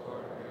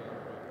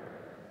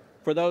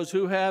 For those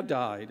who have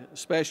died,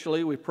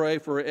 especially we pray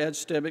for Ed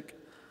Stebick,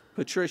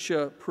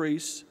 Patricia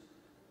Priest,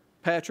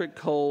 Patrick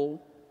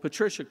Cole,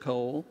 Patricia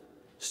Cole,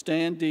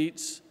 Stan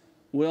Dietz,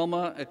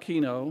 Wilma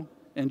Aquino,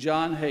 and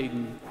John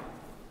Hayden.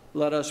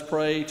 Let us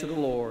pray to the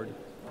Lord.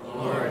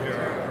 Lord, hear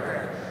our prayer.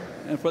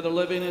 And for the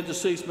living and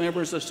deceased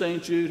members of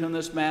St. Jude whom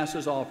this Mass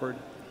is offered,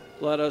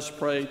 let us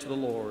pray to the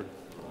Lord.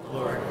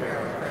 Lord, hear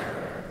our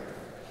prayer.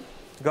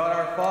 God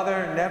our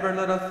Father, never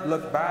let us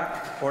look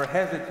back or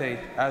hesitate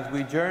as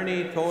we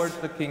journey towards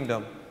the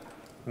kingdom.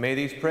 May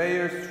these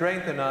prayers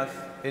strengthen us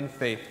in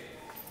faith.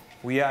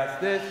 We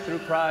ask this through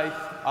Christ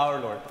our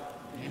Lord.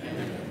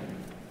 Amen.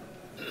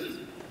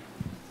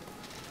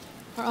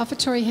 Our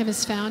offertory hymn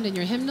is found in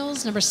your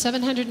hymnals, number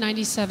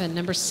 797.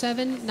 Number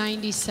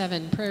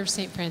 797, Prayer of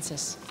St.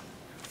 Francis.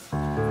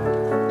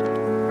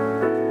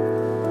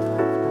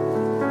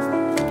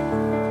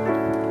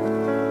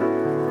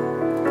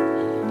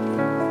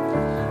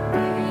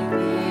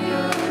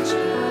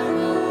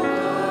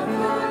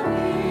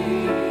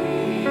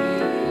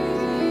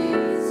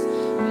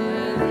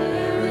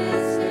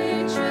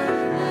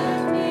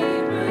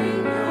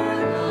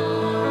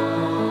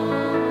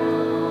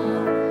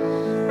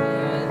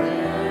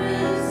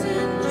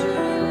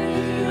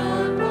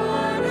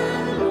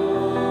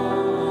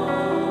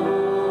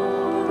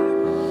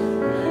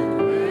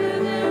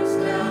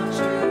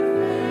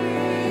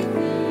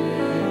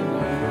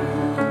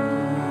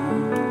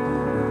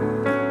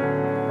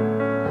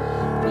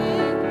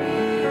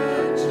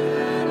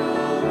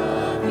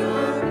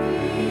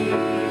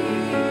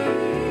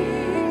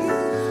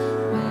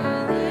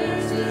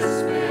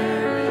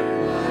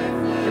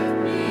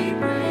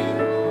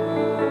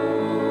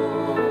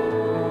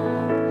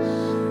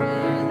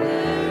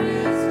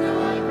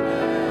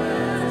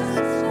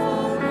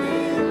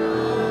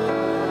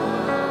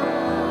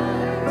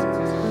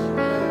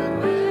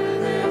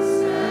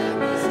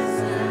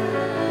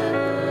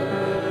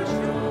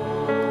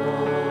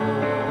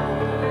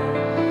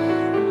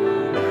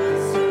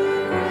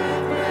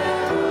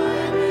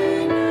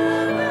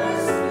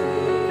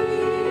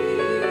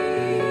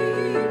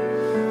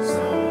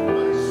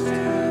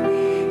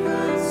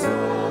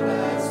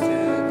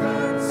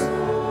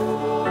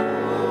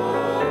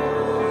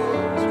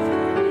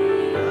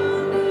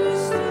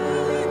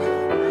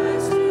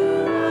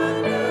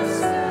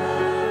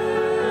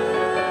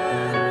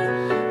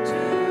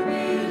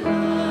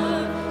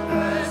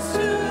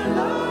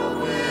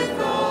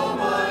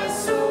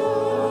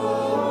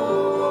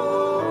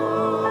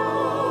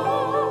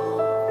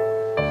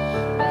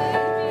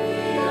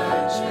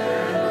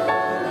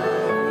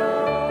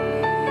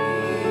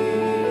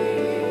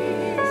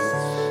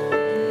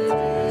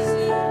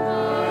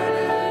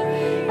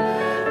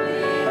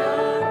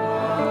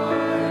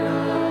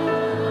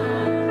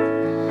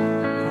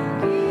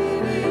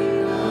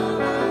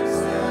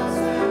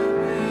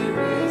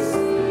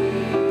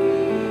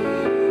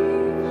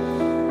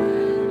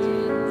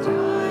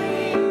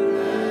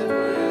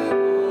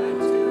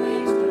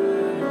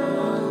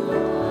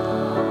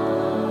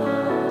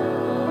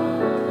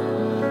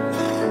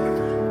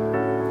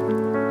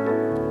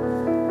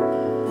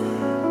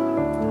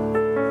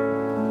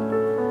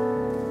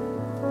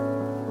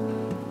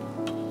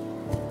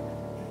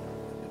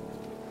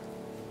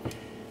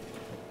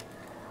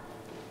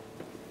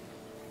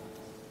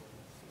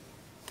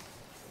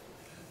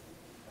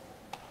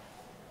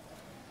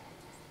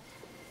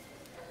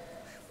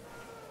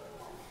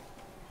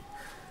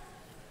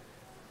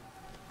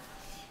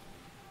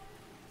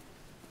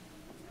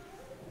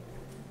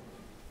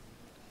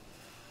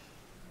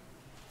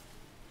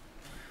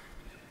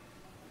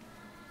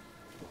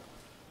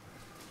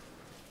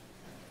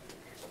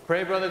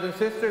 Pray, brothers and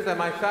sisters, that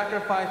my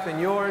sacrifice and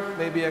yours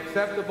may be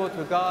acceptable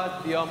to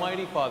God, the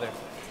Almighty Father.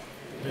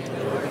 May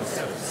the Lord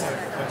accept the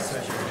sacrifice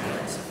at your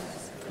hands,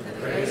 for the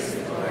praise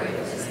and glory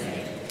of his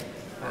name,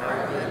 for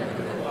our good and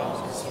the good of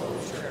all his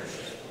holy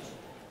church.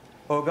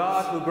 O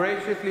God, who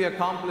graciously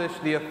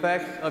accomplished the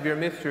effects of your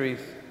mysteries,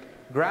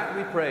 Grant,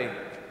 we pray,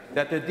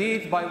 that the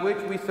deeds by which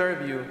we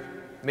serve you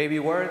may be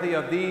worthy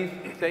of these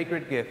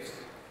sacred gifts.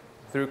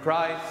 Through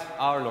Christ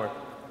our Lord.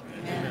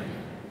 Amen.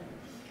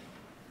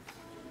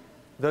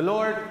 The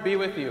Lord be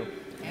with you.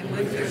 And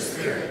with your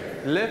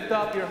spirit. Lift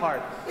up your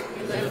hearts.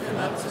 We lift them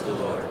up to the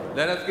Lord.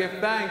 Let us give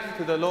thanks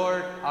to the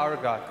Lord our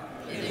God.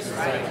 It is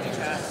right and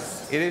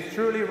just. It is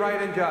truly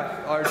right and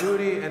just, our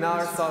duty and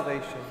our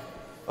salvation,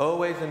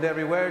 always and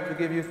everywhere to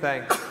give you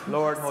thanks,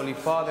 Lord, Holy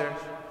Father,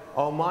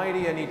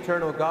 Almighty and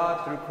eternal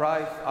God, through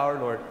Christ our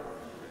Lord.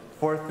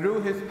 For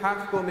through his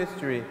paschal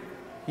mystery,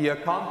 he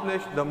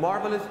accomplished the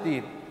marvelous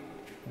deed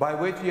by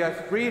which he has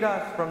freed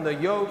us from the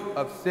yoke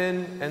of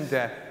sin and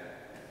death,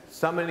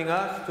 summoning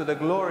us to the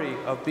glory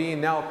of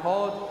being now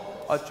called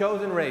a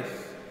chosen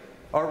race,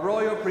 a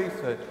royal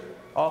priesthood,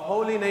 a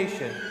holy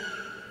nation,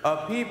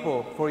 a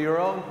people for your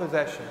own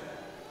possession,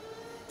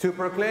 to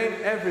proclaim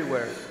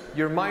everywhere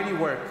your mighty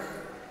works.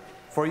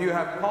 For you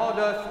have called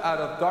us out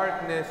of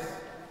darkness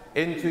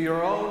into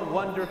your own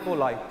wonderful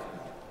light.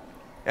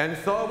 And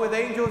so with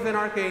angels and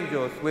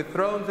archangels, with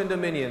thrones and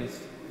dominions,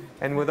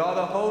 and with all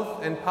the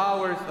hosts and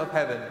powers of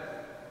heaven,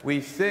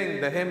 we sing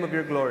the hymn of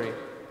your glory,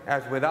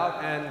 as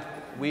without end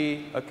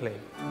we acclaim.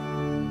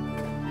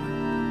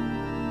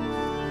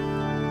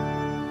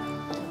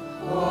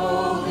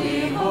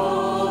 Holy,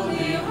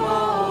 holy,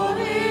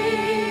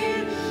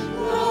 holy,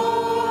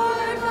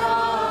 Lord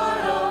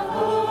God of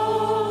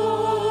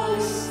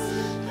hosts,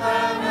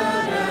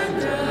 heaven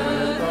and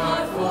earth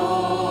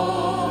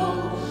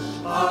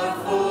are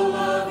full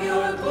of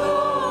your glory.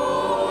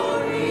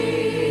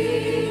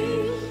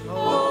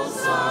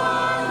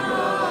 Hosanna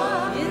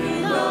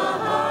in the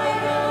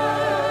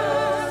highest.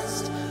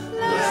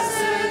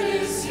 Blessed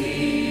is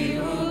he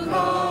who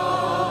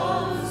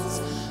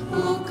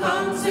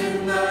comes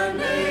in the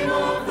name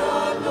of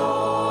the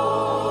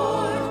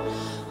Lord.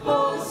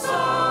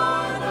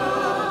 Hosanna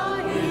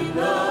in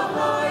the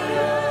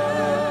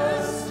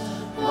highest.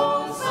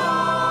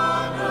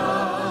 Hosanna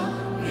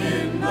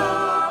in the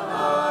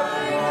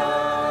highest.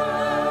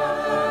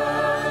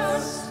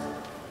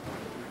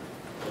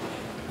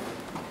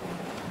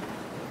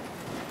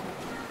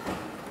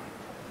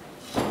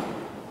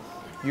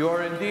 You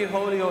are indeed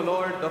holy, O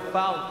Lord, the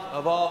fount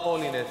of all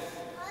holiness.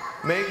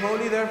 Make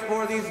holy,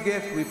 therefore, these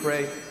gifts, we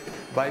pray,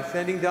 by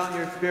sending down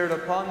your Spirit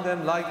upon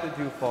them like the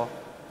dewfall,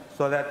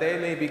 so that they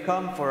may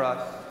become for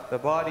us the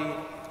body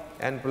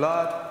and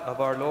blood of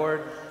our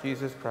Lord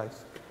Jesus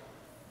Christ.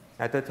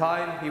 At the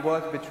time he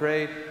was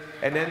betrayed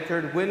and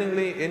entered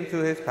willingly into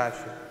his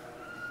passion,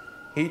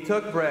 he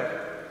took bread,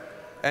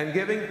 and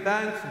giving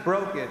thanks,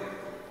 broke it,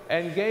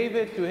 and gave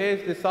it to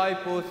his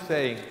disciples,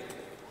 saying,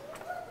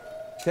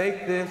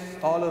 "Take this,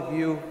 all of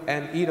you,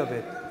 and eat of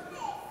it,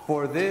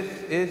 for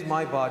this is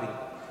my body,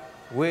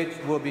 which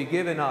will be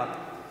given up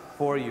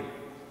for you."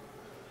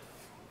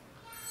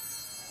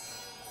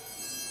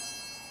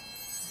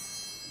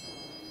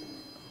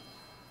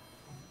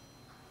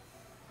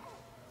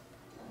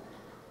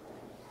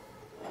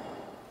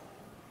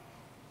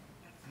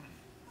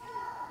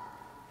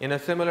 In a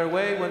similar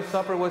way, when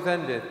supper was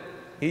ended,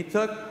 he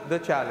took the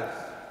chalice,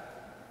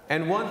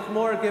 and once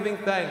more giving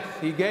thanks,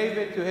 he gave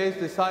it to his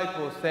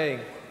disciples, saying,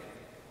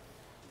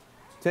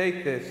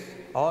 "Take this,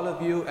 all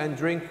of you, and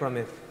drink from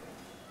it,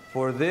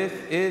 for this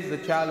is the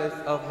chalice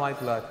of my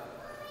blood,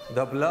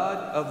 the blood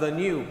of the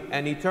new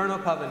and eternal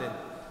covenant,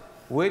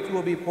 which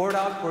will be poured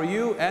out for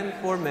you and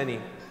for many,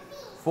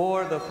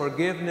 for the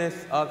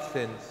forgiveness of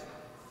sins.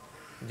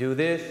 Do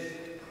this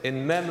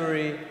in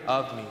memory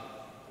of me."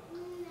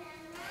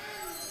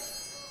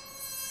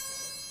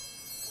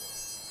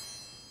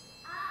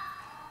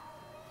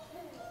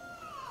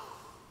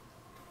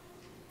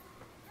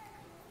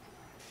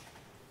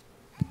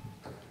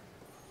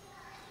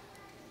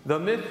 The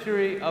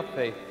mystery of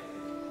faith.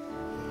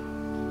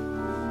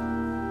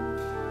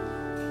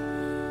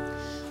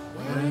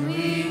 When we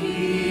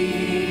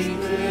eat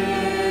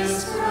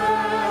this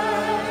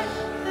bread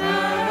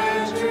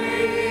and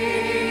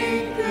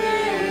drink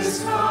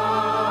this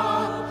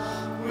cup,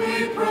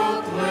 we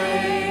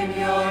proclaim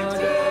your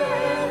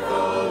death, O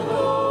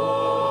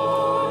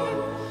Lord,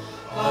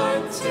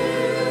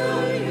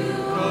 until you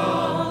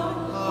come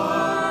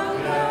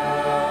again.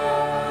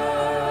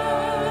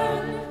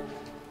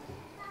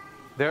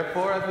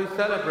 Therefore, as we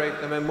celebrate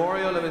the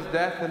memorial of his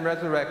death and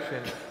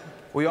resurrection,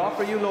 we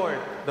offer you, Lord,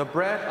 the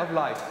bread of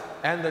life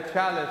and the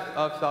chalice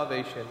of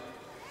salvation,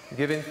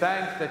 giving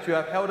thanks that you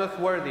have held us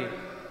worthy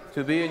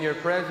to be in your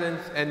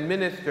presence and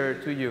minister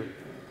to you.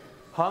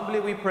 Humbly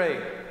we pray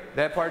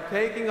that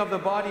partaking of the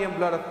body and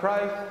blood of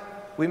Christ,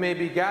 we may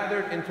be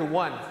gathered into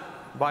one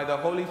by the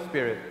Holy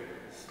Spirit.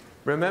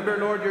 Remember,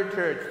 Lord, your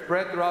church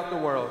spread throughout the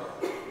world,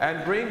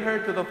 and bring her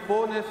to the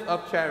fullness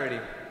of charity,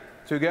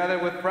 together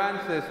with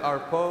Francis, our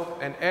Pope,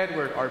 and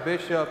Edward, our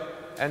Bishop,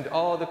 and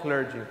all the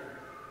clergy.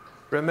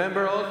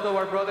 Remember also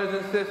our brothers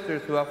and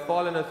sisters who have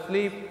fallen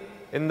asleep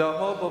in the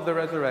hope of the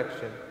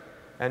resurrection,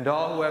 and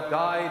all who have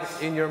died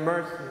in your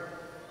mercy.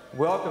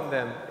 Welcome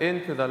them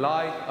into the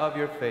light of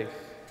your face.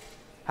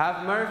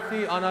 Have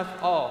mercy on us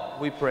all,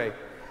 we pray,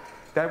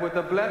 that with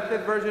the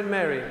Blessed Virgin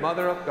Mary,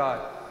 Mother of God,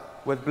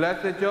 with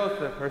blessed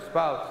Joseph, her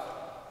spouse,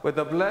 with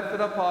the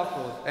blessed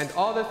apostles, and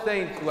all the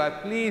saints who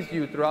have pleased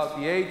you throughout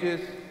the ages,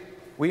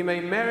 we may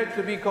merit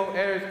to be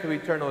co-heirs to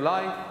eternal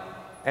life,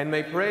 and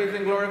may praise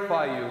and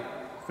glorify you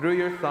through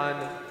your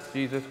Son,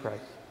 Jesus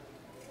Christ.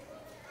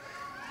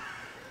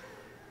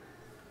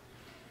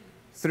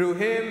 Through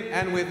him,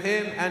 and with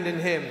him, and in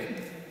him,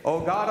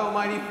 O God,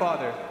 Almighty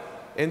Father,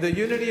 in the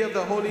unity of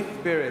the Holy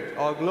Spirit,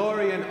 all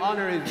glory and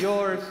honor is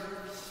yours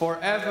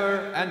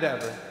forever and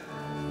ever.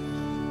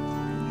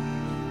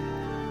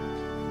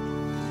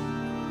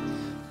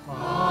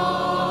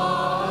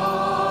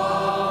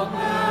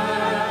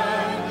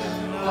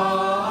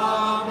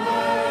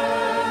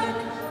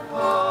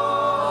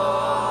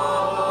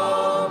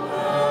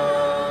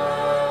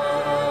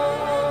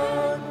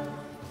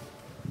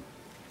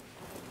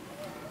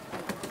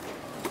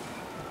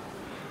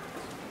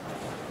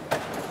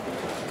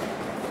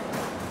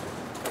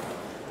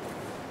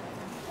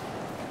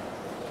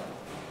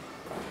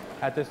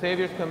 At the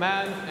Savior's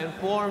command, and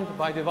formed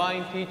by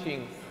divine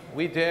teaching,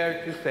 we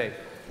dare to say,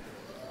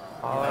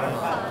 Our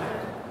Father,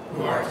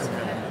 who art in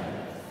heaven,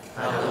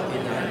 hallowed be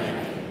thy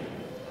name.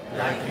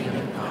 Thy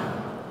kingdom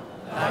come,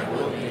 thy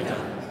will be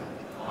done,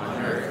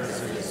 on earth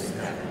as it is in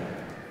heaven.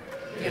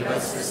 Give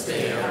us this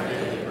day our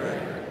daily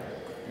bread,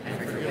 and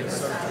forgive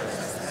us our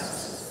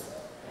trespasses,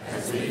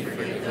 as we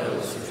forgive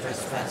those who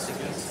trespass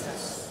against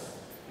us.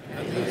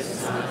 And lead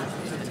us not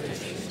into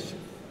temptation,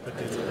 but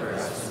deliver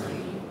us from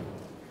evil.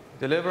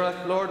 Deliver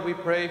us, Lord, we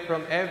pray,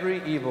 from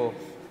every evil.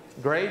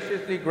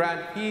 Graciously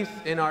grant peace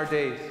in our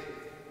days,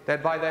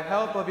 that by the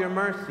help of your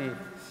mercy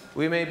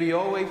we may be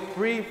always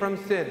free from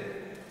sin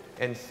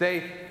and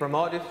safe from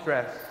all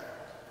distress,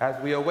 as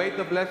we await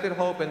the blessed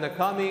hope and the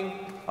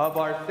coming of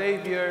our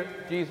Savior,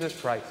 Jesus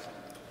Christ.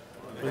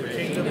 The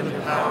kingdom, the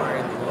power,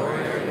 and the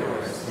glory are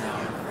yours, now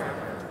and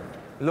forever.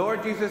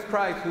 Lord Jesus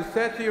Christ, who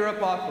said to your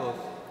apostles,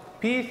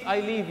 "Peace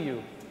I leave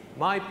you,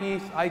 my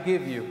peace I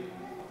give you,"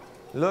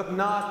 look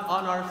not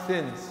on our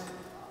sins,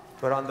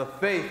 but on the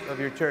faith of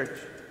your church,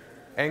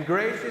 and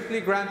graciously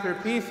grant her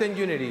peace and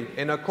unity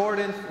in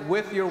accordance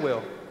with your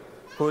will,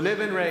 who live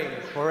and reign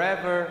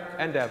forever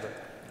and ever.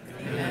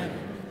 Amen.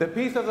 The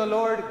peace of the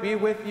Lord be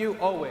with you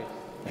always.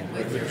 And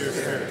with your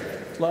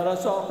spirit. Let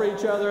us offer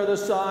each other the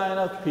sign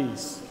of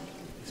peace.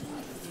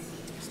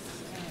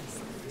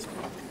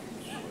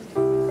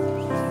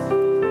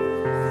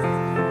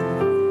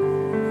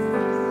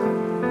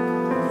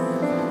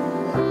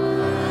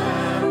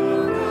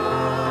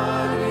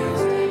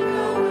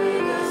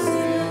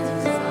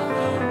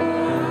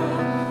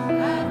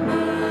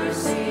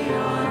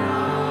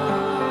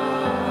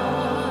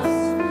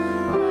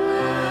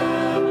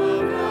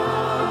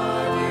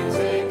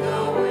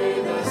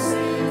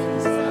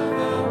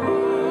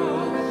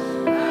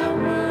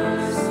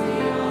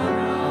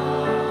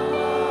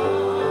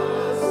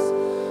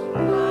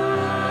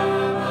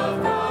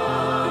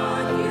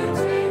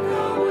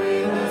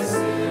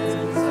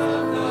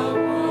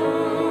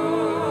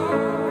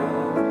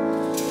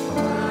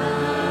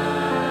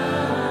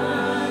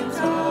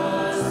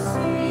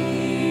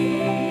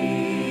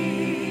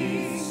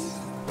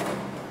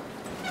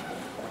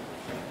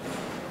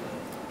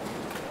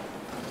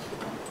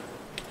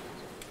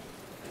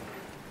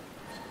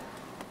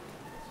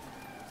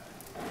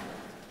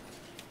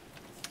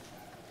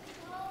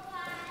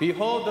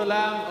 Behold the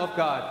Lamb of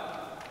God.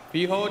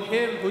 Behold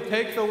him who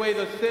takes away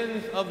the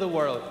sins of the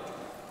world.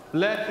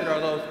 Blessed are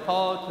those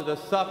called to the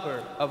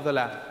supper of the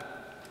Lamb.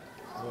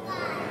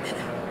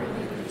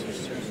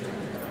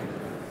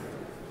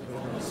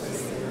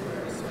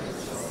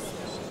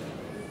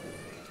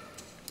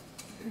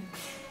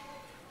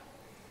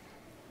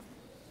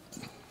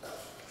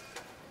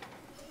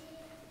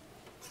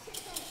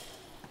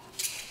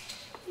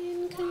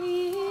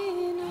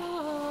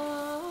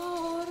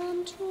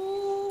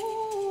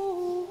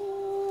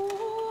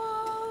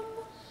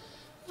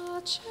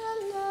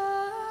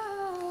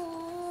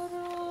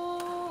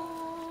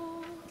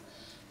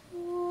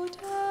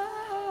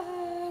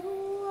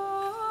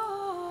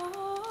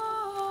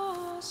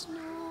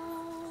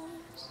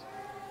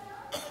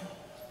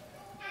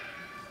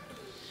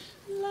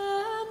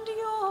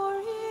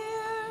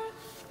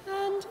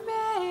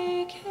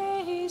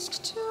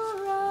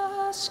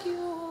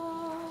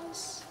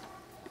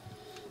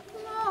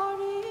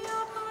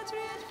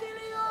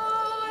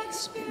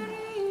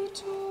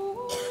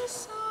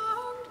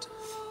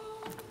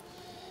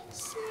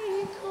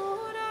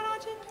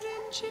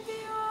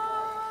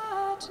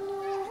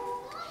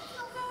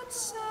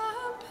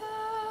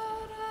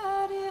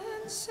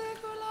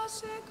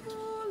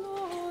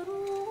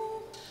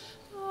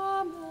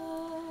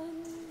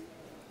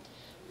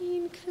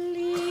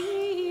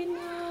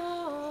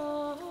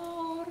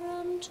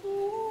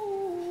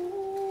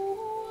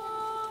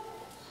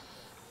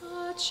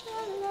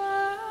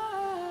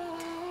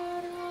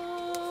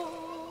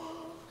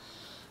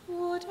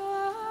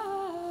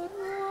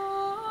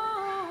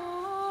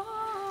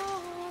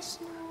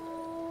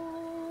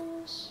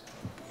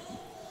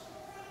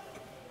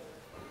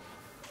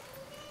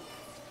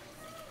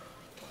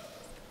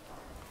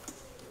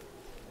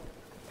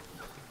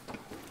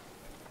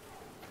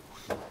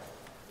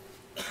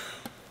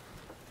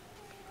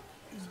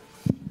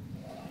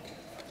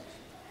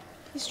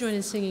 Please join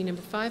in singing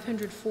number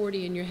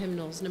 540 in your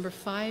hymnals, number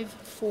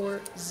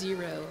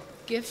 540,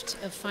 Gift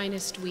of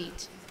Finest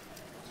Wheat.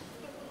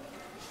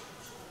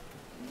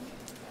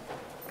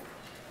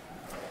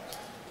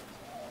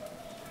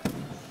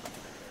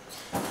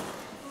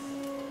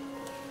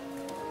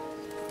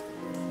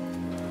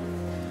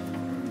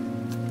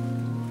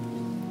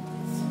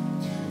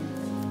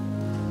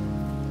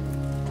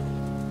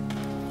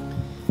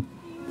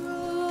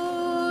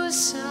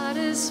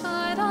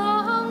 Satisfy the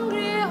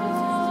hungry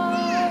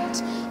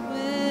heart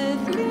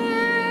with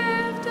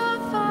gift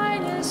of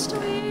finest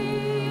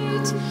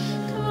wheat.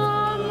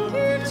 Come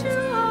give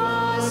to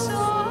us,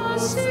 O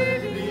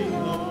saving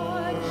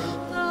Lord,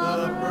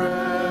 the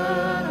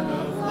bread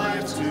of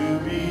life to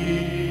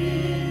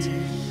eat.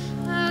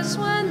 As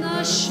when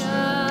the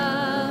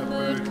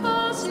shepherd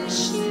calls his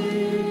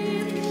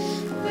sheep,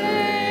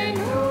 they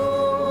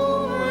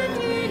know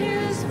and heed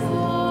his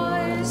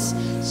voice.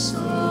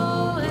 So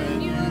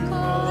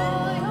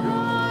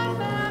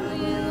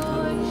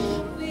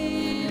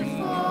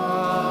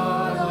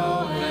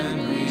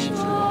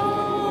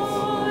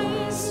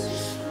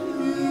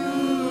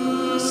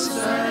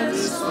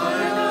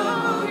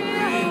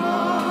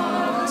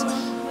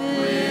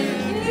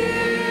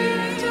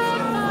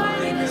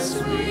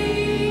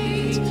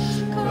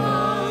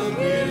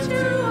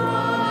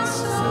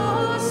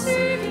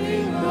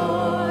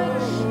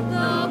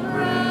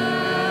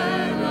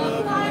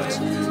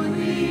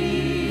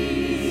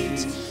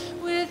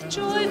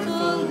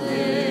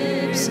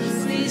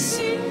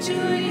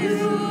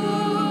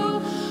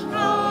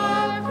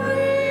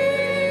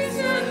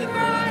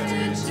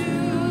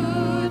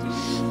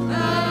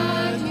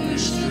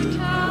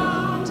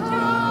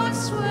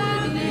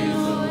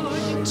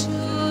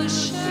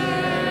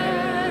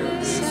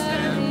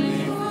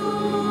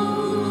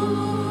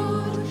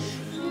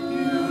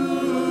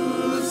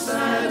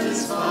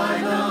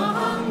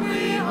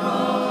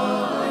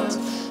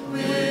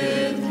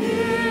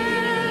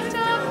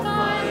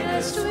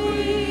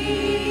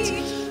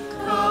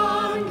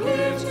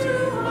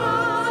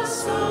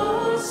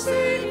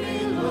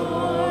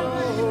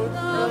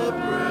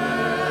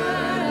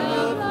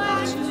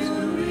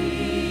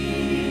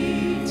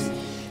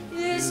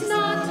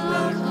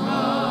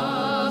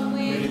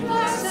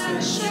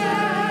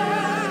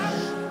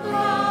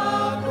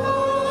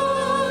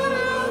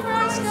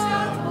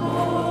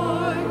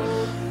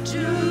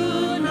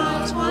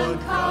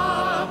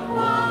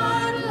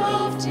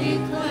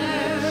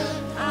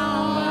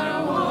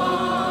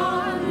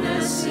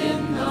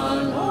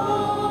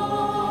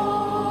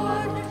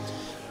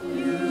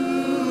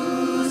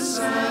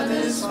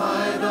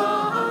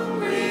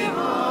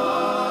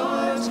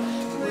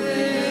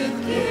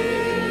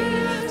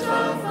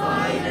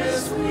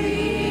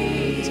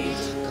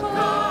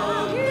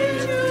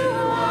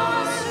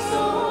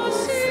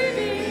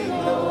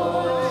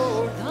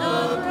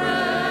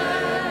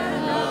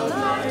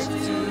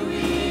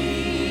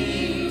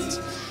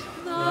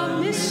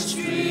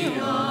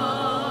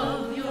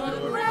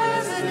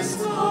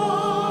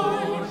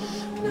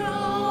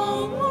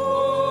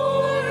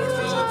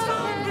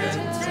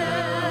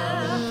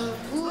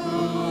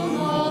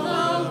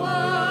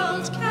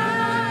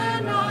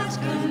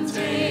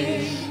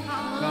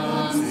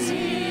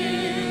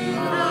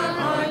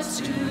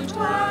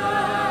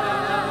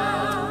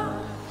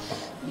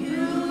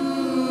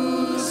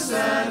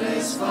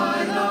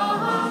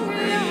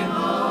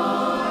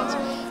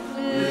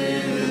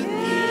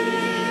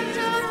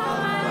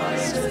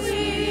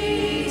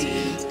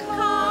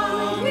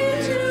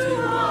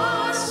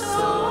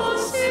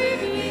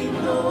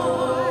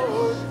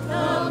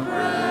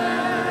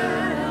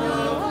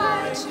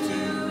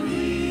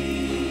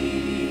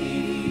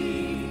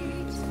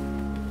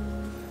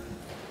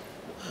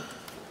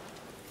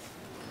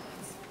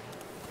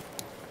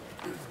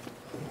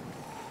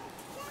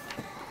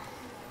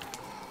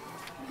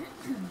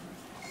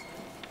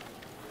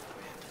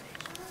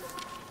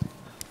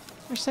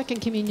Our second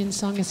communion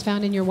song is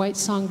found in your white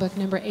songbook,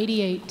 number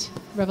 88,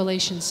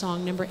 Revelation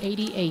song, number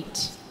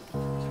 88.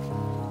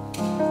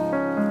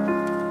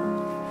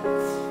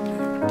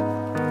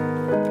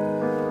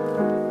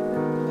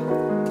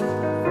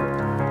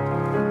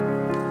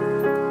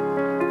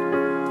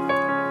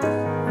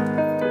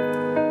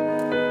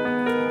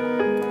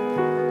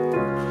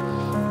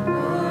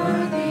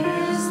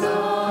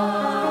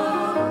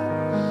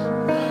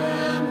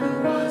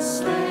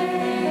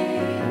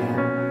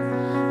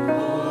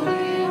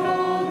 Holy,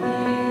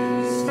 holy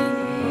is the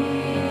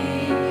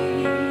King.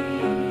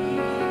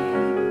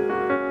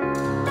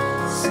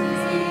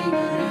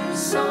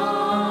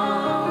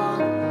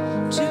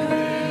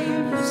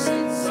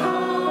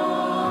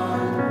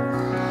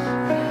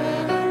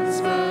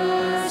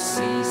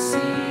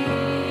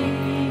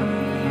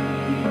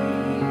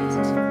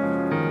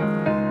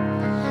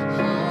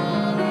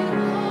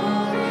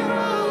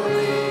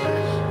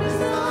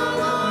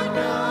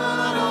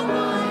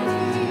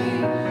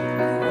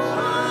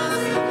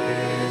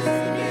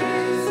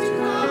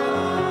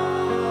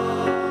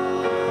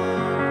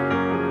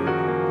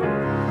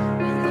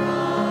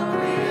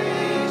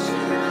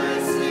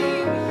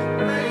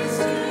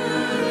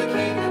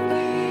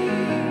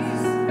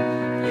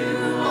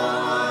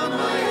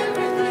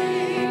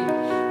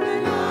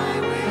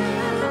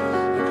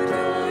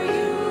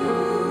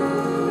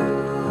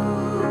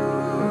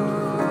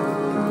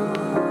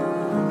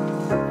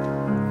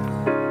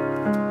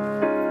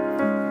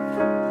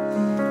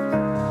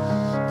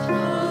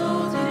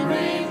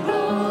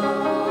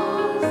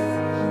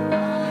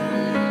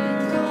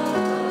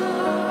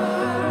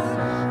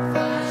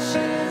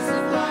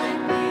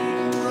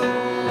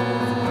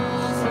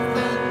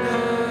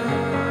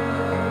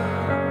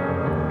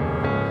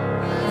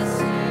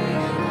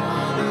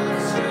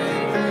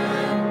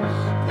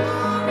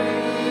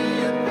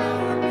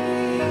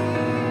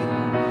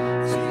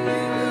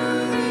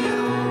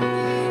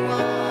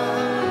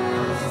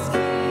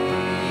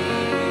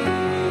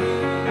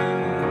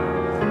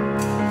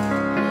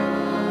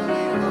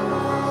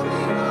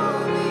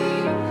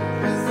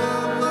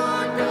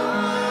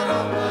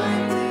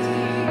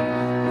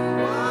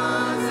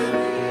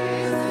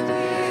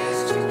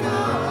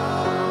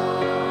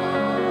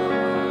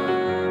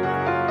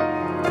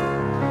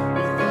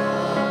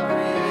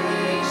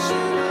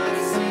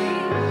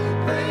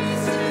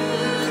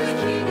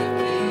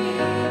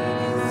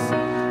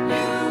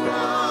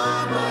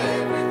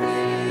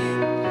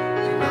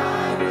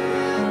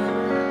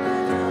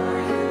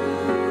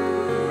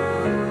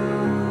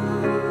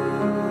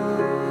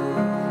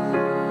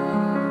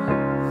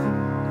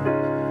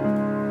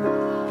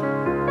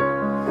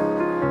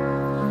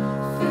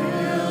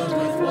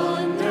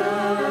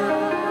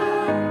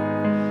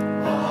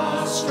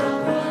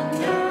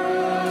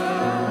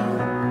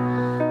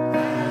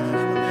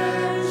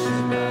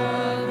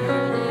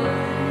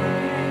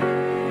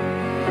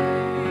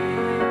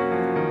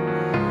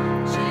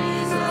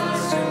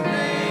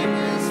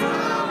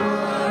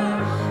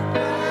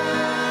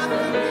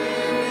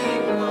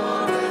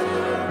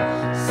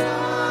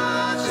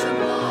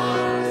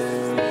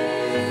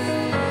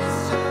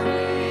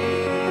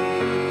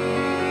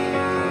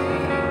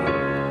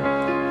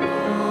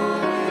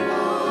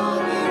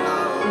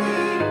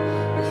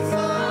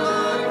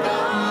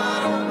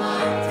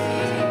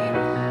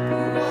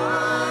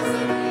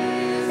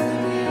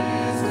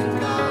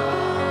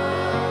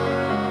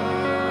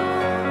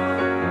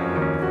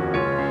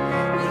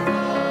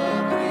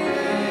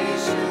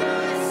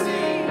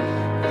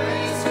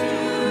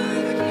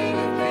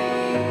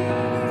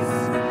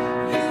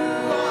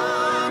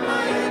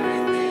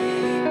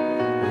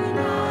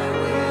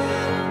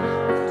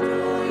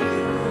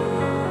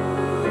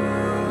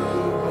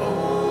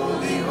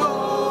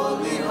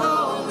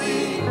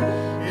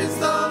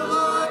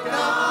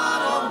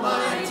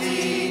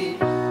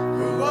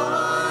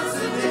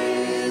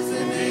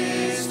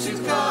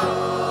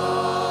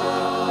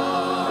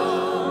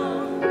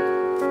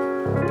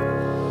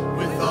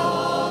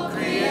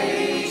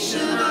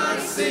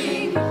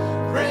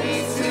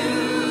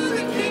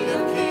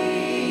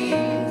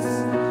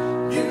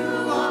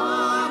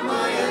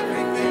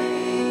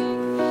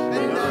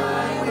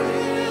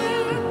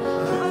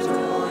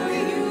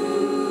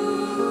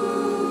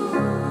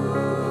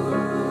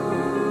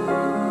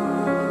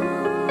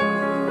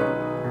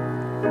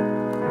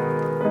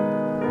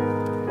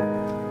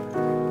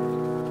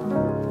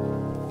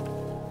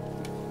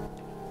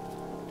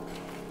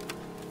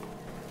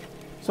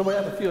 So we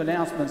have a few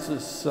announcements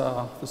this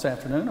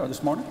afternoon or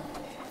this morning.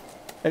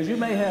 As you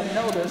may have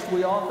noticed,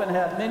 we often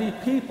have many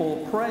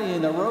people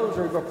praying the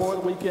rosary before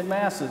the weekend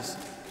masses.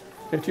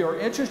 If you're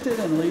interested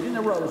in leading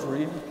the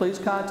rosary, please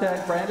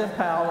contact Brandon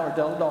Powell or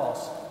Della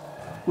Doss.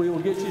 We will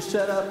get you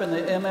set up in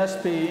the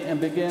MSP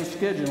and begin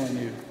scheduling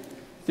you.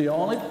 The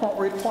only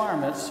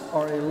requirements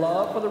are a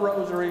love for the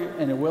rosary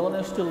and a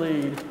willingness to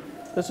lead.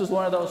 This is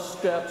one of those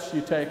steps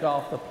you take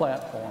off the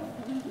platform.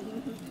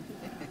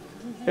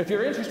 If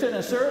you're interested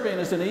in serving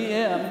as an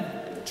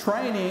EM,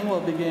 training will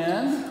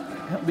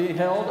be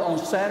held on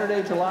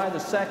Saturday, July the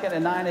 2nd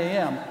at 9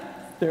 a.m.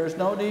 There's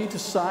no need to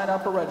sign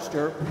up or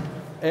register.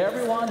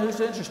 Everyone who's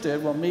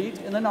interested will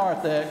meet in the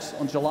narthex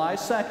on July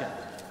 2nd.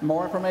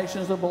 More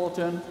information is in the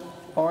bulletin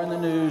or in the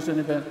news and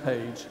event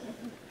page.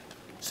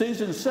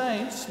 Seasoned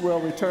Saints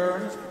will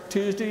return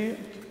Tuesday,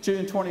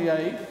 June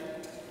 28th.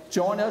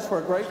 Join us for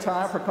a great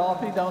time for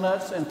coffee,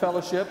 donuts, and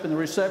fellowship in the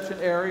reception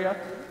area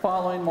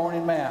following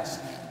morning mass.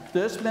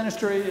 This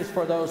ministry is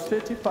for those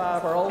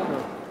 55 or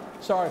older.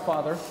 Sorry,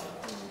 Father.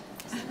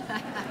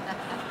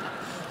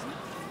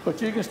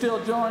 But you can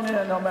still join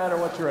in no matter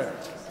what you're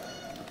at.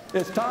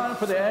 It's time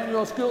for the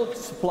annual school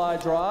supply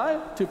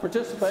drive. To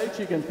participate,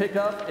 you can pick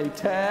up a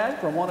tag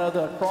from one of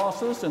the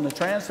crosses in the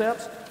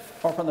transepts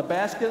or from the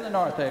basket in the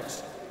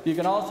narthex. You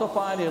can also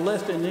find a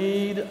list of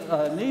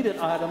needed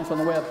items on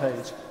the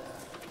webpage.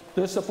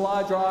 This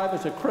supply drive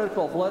is a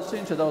critical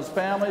blessing to those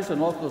families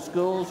and local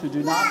schools who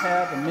do not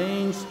have the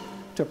means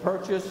to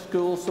purchase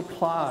school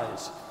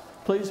supplies.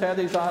 Please have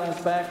these items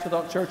back to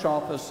the church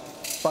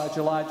office by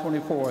July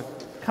 24th.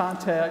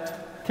 Contact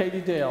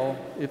Katie Dale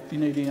if you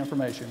need any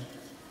information.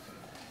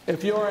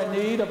 If you're in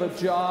need of a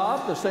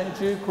job, the St.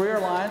 Jude Career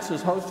Alliance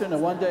is hosting a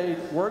one-day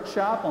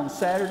workshop on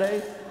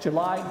Saturday,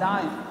 July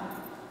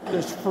 9th.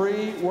 This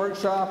free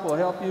workshop will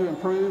help you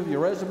improve your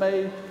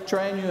resume,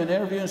 train you in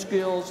interviewing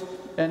skills,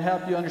 and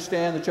help you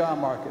understand the job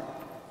market.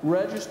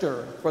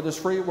 Register for this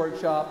free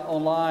workshop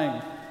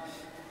online.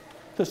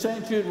 The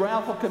St. Jude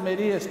Raffle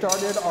Committee has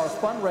started our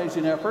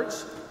fundraising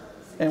efforts,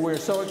 and we're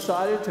so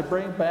excited to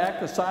bring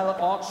back the silent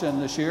auction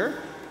this year.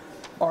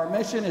 Our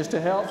mission is to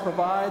help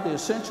provide the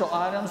essential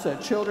items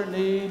that children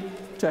need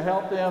to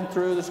help them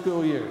through the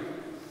school year.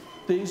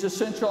 These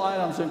essential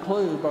items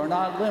include, but are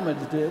not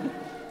limited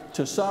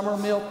to, summer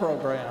meal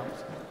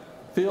programs,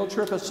 field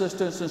trip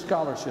assistance, and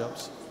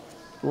scholarships.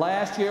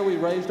 Last year, we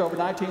raised over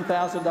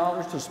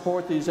 $19,000 to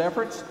support these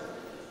efforts.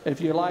 If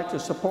you'd like to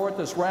support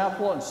this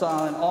raffle and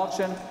silent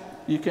auction,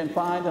 you can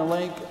find a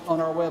link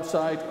on our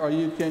website, or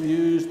you can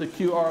use the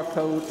QR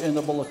code in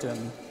the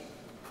bulletin.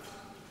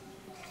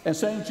 And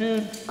St.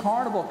 Jude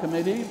Carnival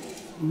Committee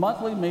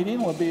monthly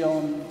meeting will be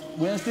on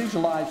Wednesday,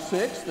 July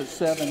 6th at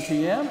 7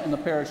 p.m. in the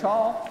Parish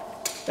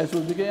Hall as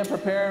we begin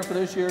preparing for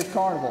this year's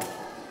carnival.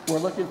 We're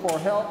looking for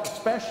help,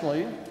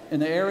 especially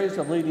in the areas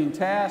of leading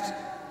tasks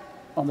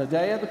on the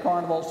day of the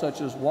carnival,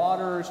 such as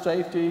water,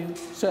 safety,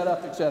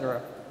 setup,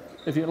 etc.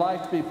 If you'd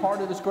like to be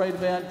part of this great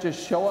event,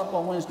 just show up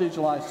on Wednesday,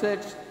 July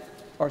 6th,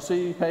 or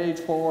see page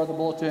 4 of the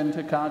bulletin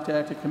to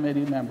contact a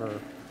committee member.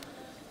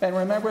 And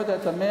remember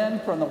that the men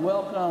from the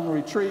Welcome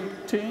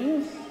Retreat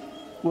team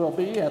will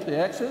be at the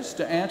exits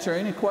to answer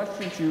any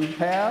questions you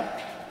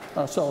have.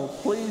 So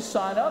please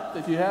sign up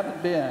if you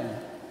haven't been.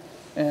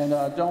 And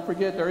don't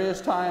forget, there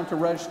is time to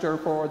register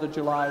for the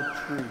July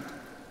treat.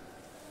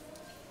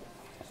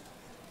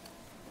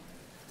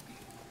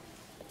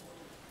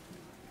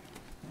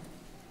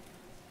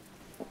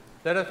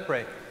 Let us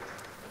pray.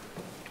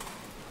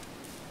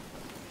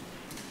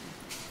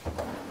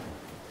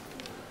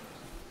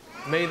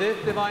 May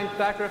this divine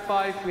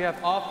sacrifice we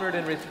have offered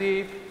and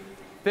received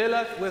fill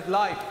us with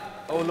life,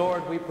 O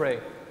Lord, we pray,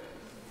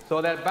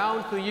 so that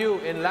bound to you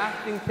in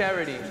lasting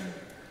charity,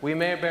 we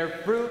may bear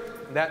fruit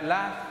that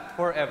lasts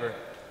forever.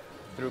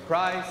 Through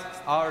Christ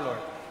our Lord.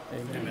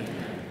 Amen.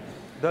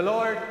 The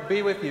Lord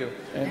be with you.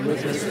 And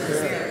with your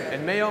spirit.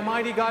 And may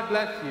Almighty God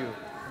bless you,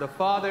 the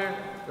Father,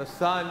 the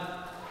Son,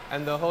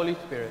 and the Holy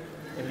Spirit.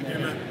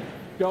 Amen.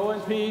 Go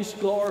in peace,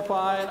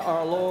 glorifying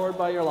our Lord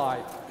by your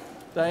life.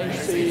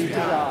 Thanks be to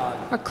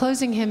God. Our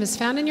closing hymn is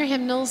found in your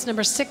hymnals,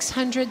 number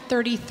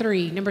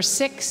 633. Number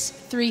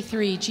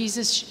 633,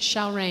 Jesus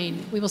Shall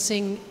Reign. We will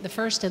sing the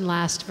first and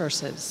last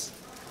verses.